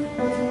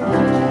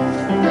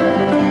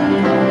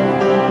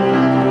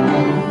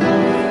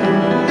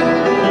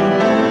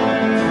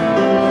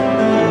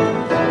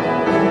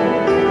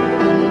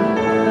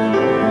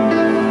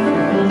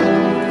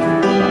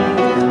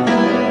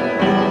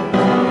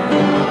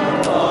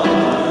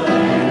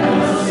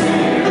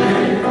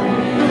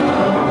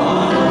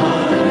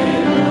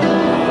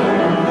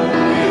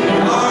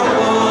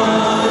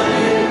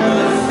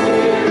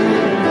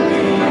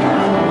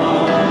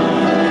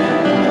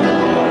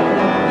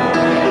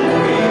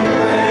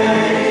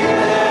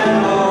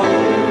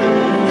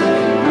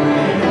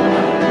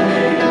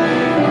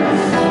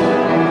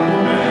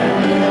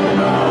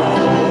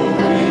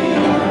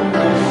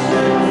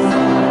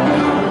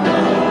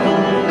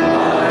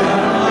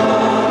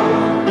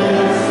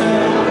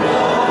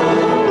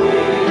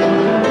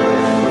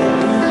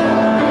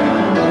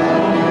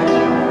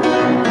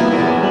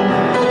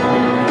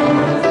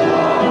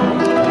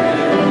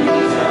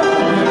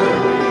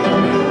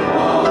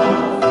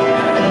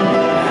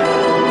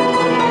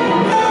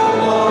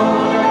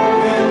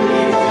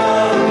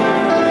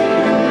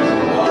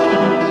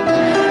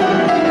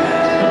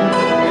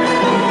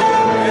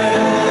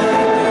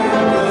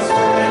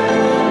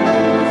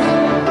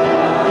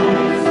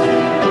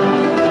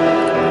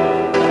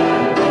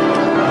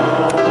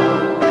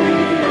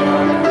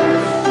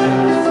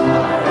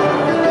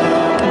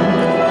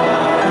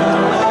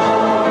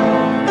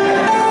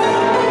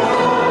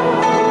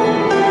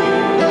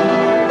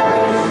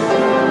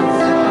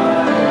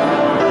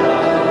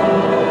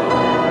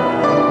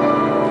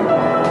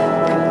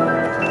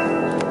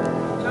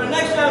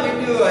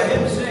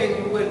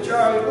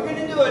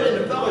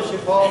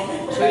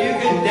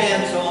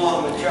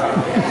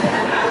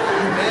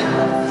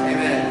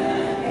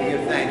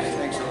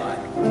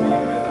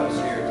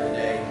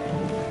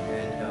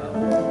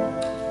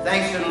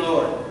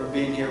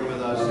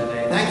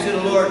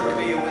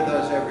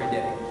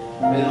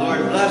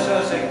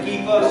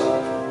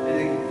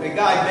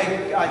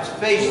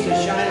 Face to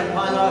shine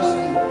upon us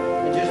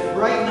and just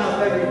brighten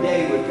up every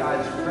day with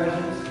God's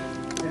presence.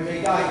 And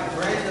may God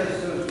grant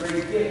us those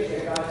great gifts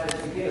that God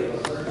has to give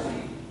of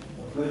mercy,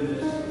 of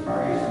goodness, of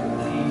grace,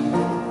 and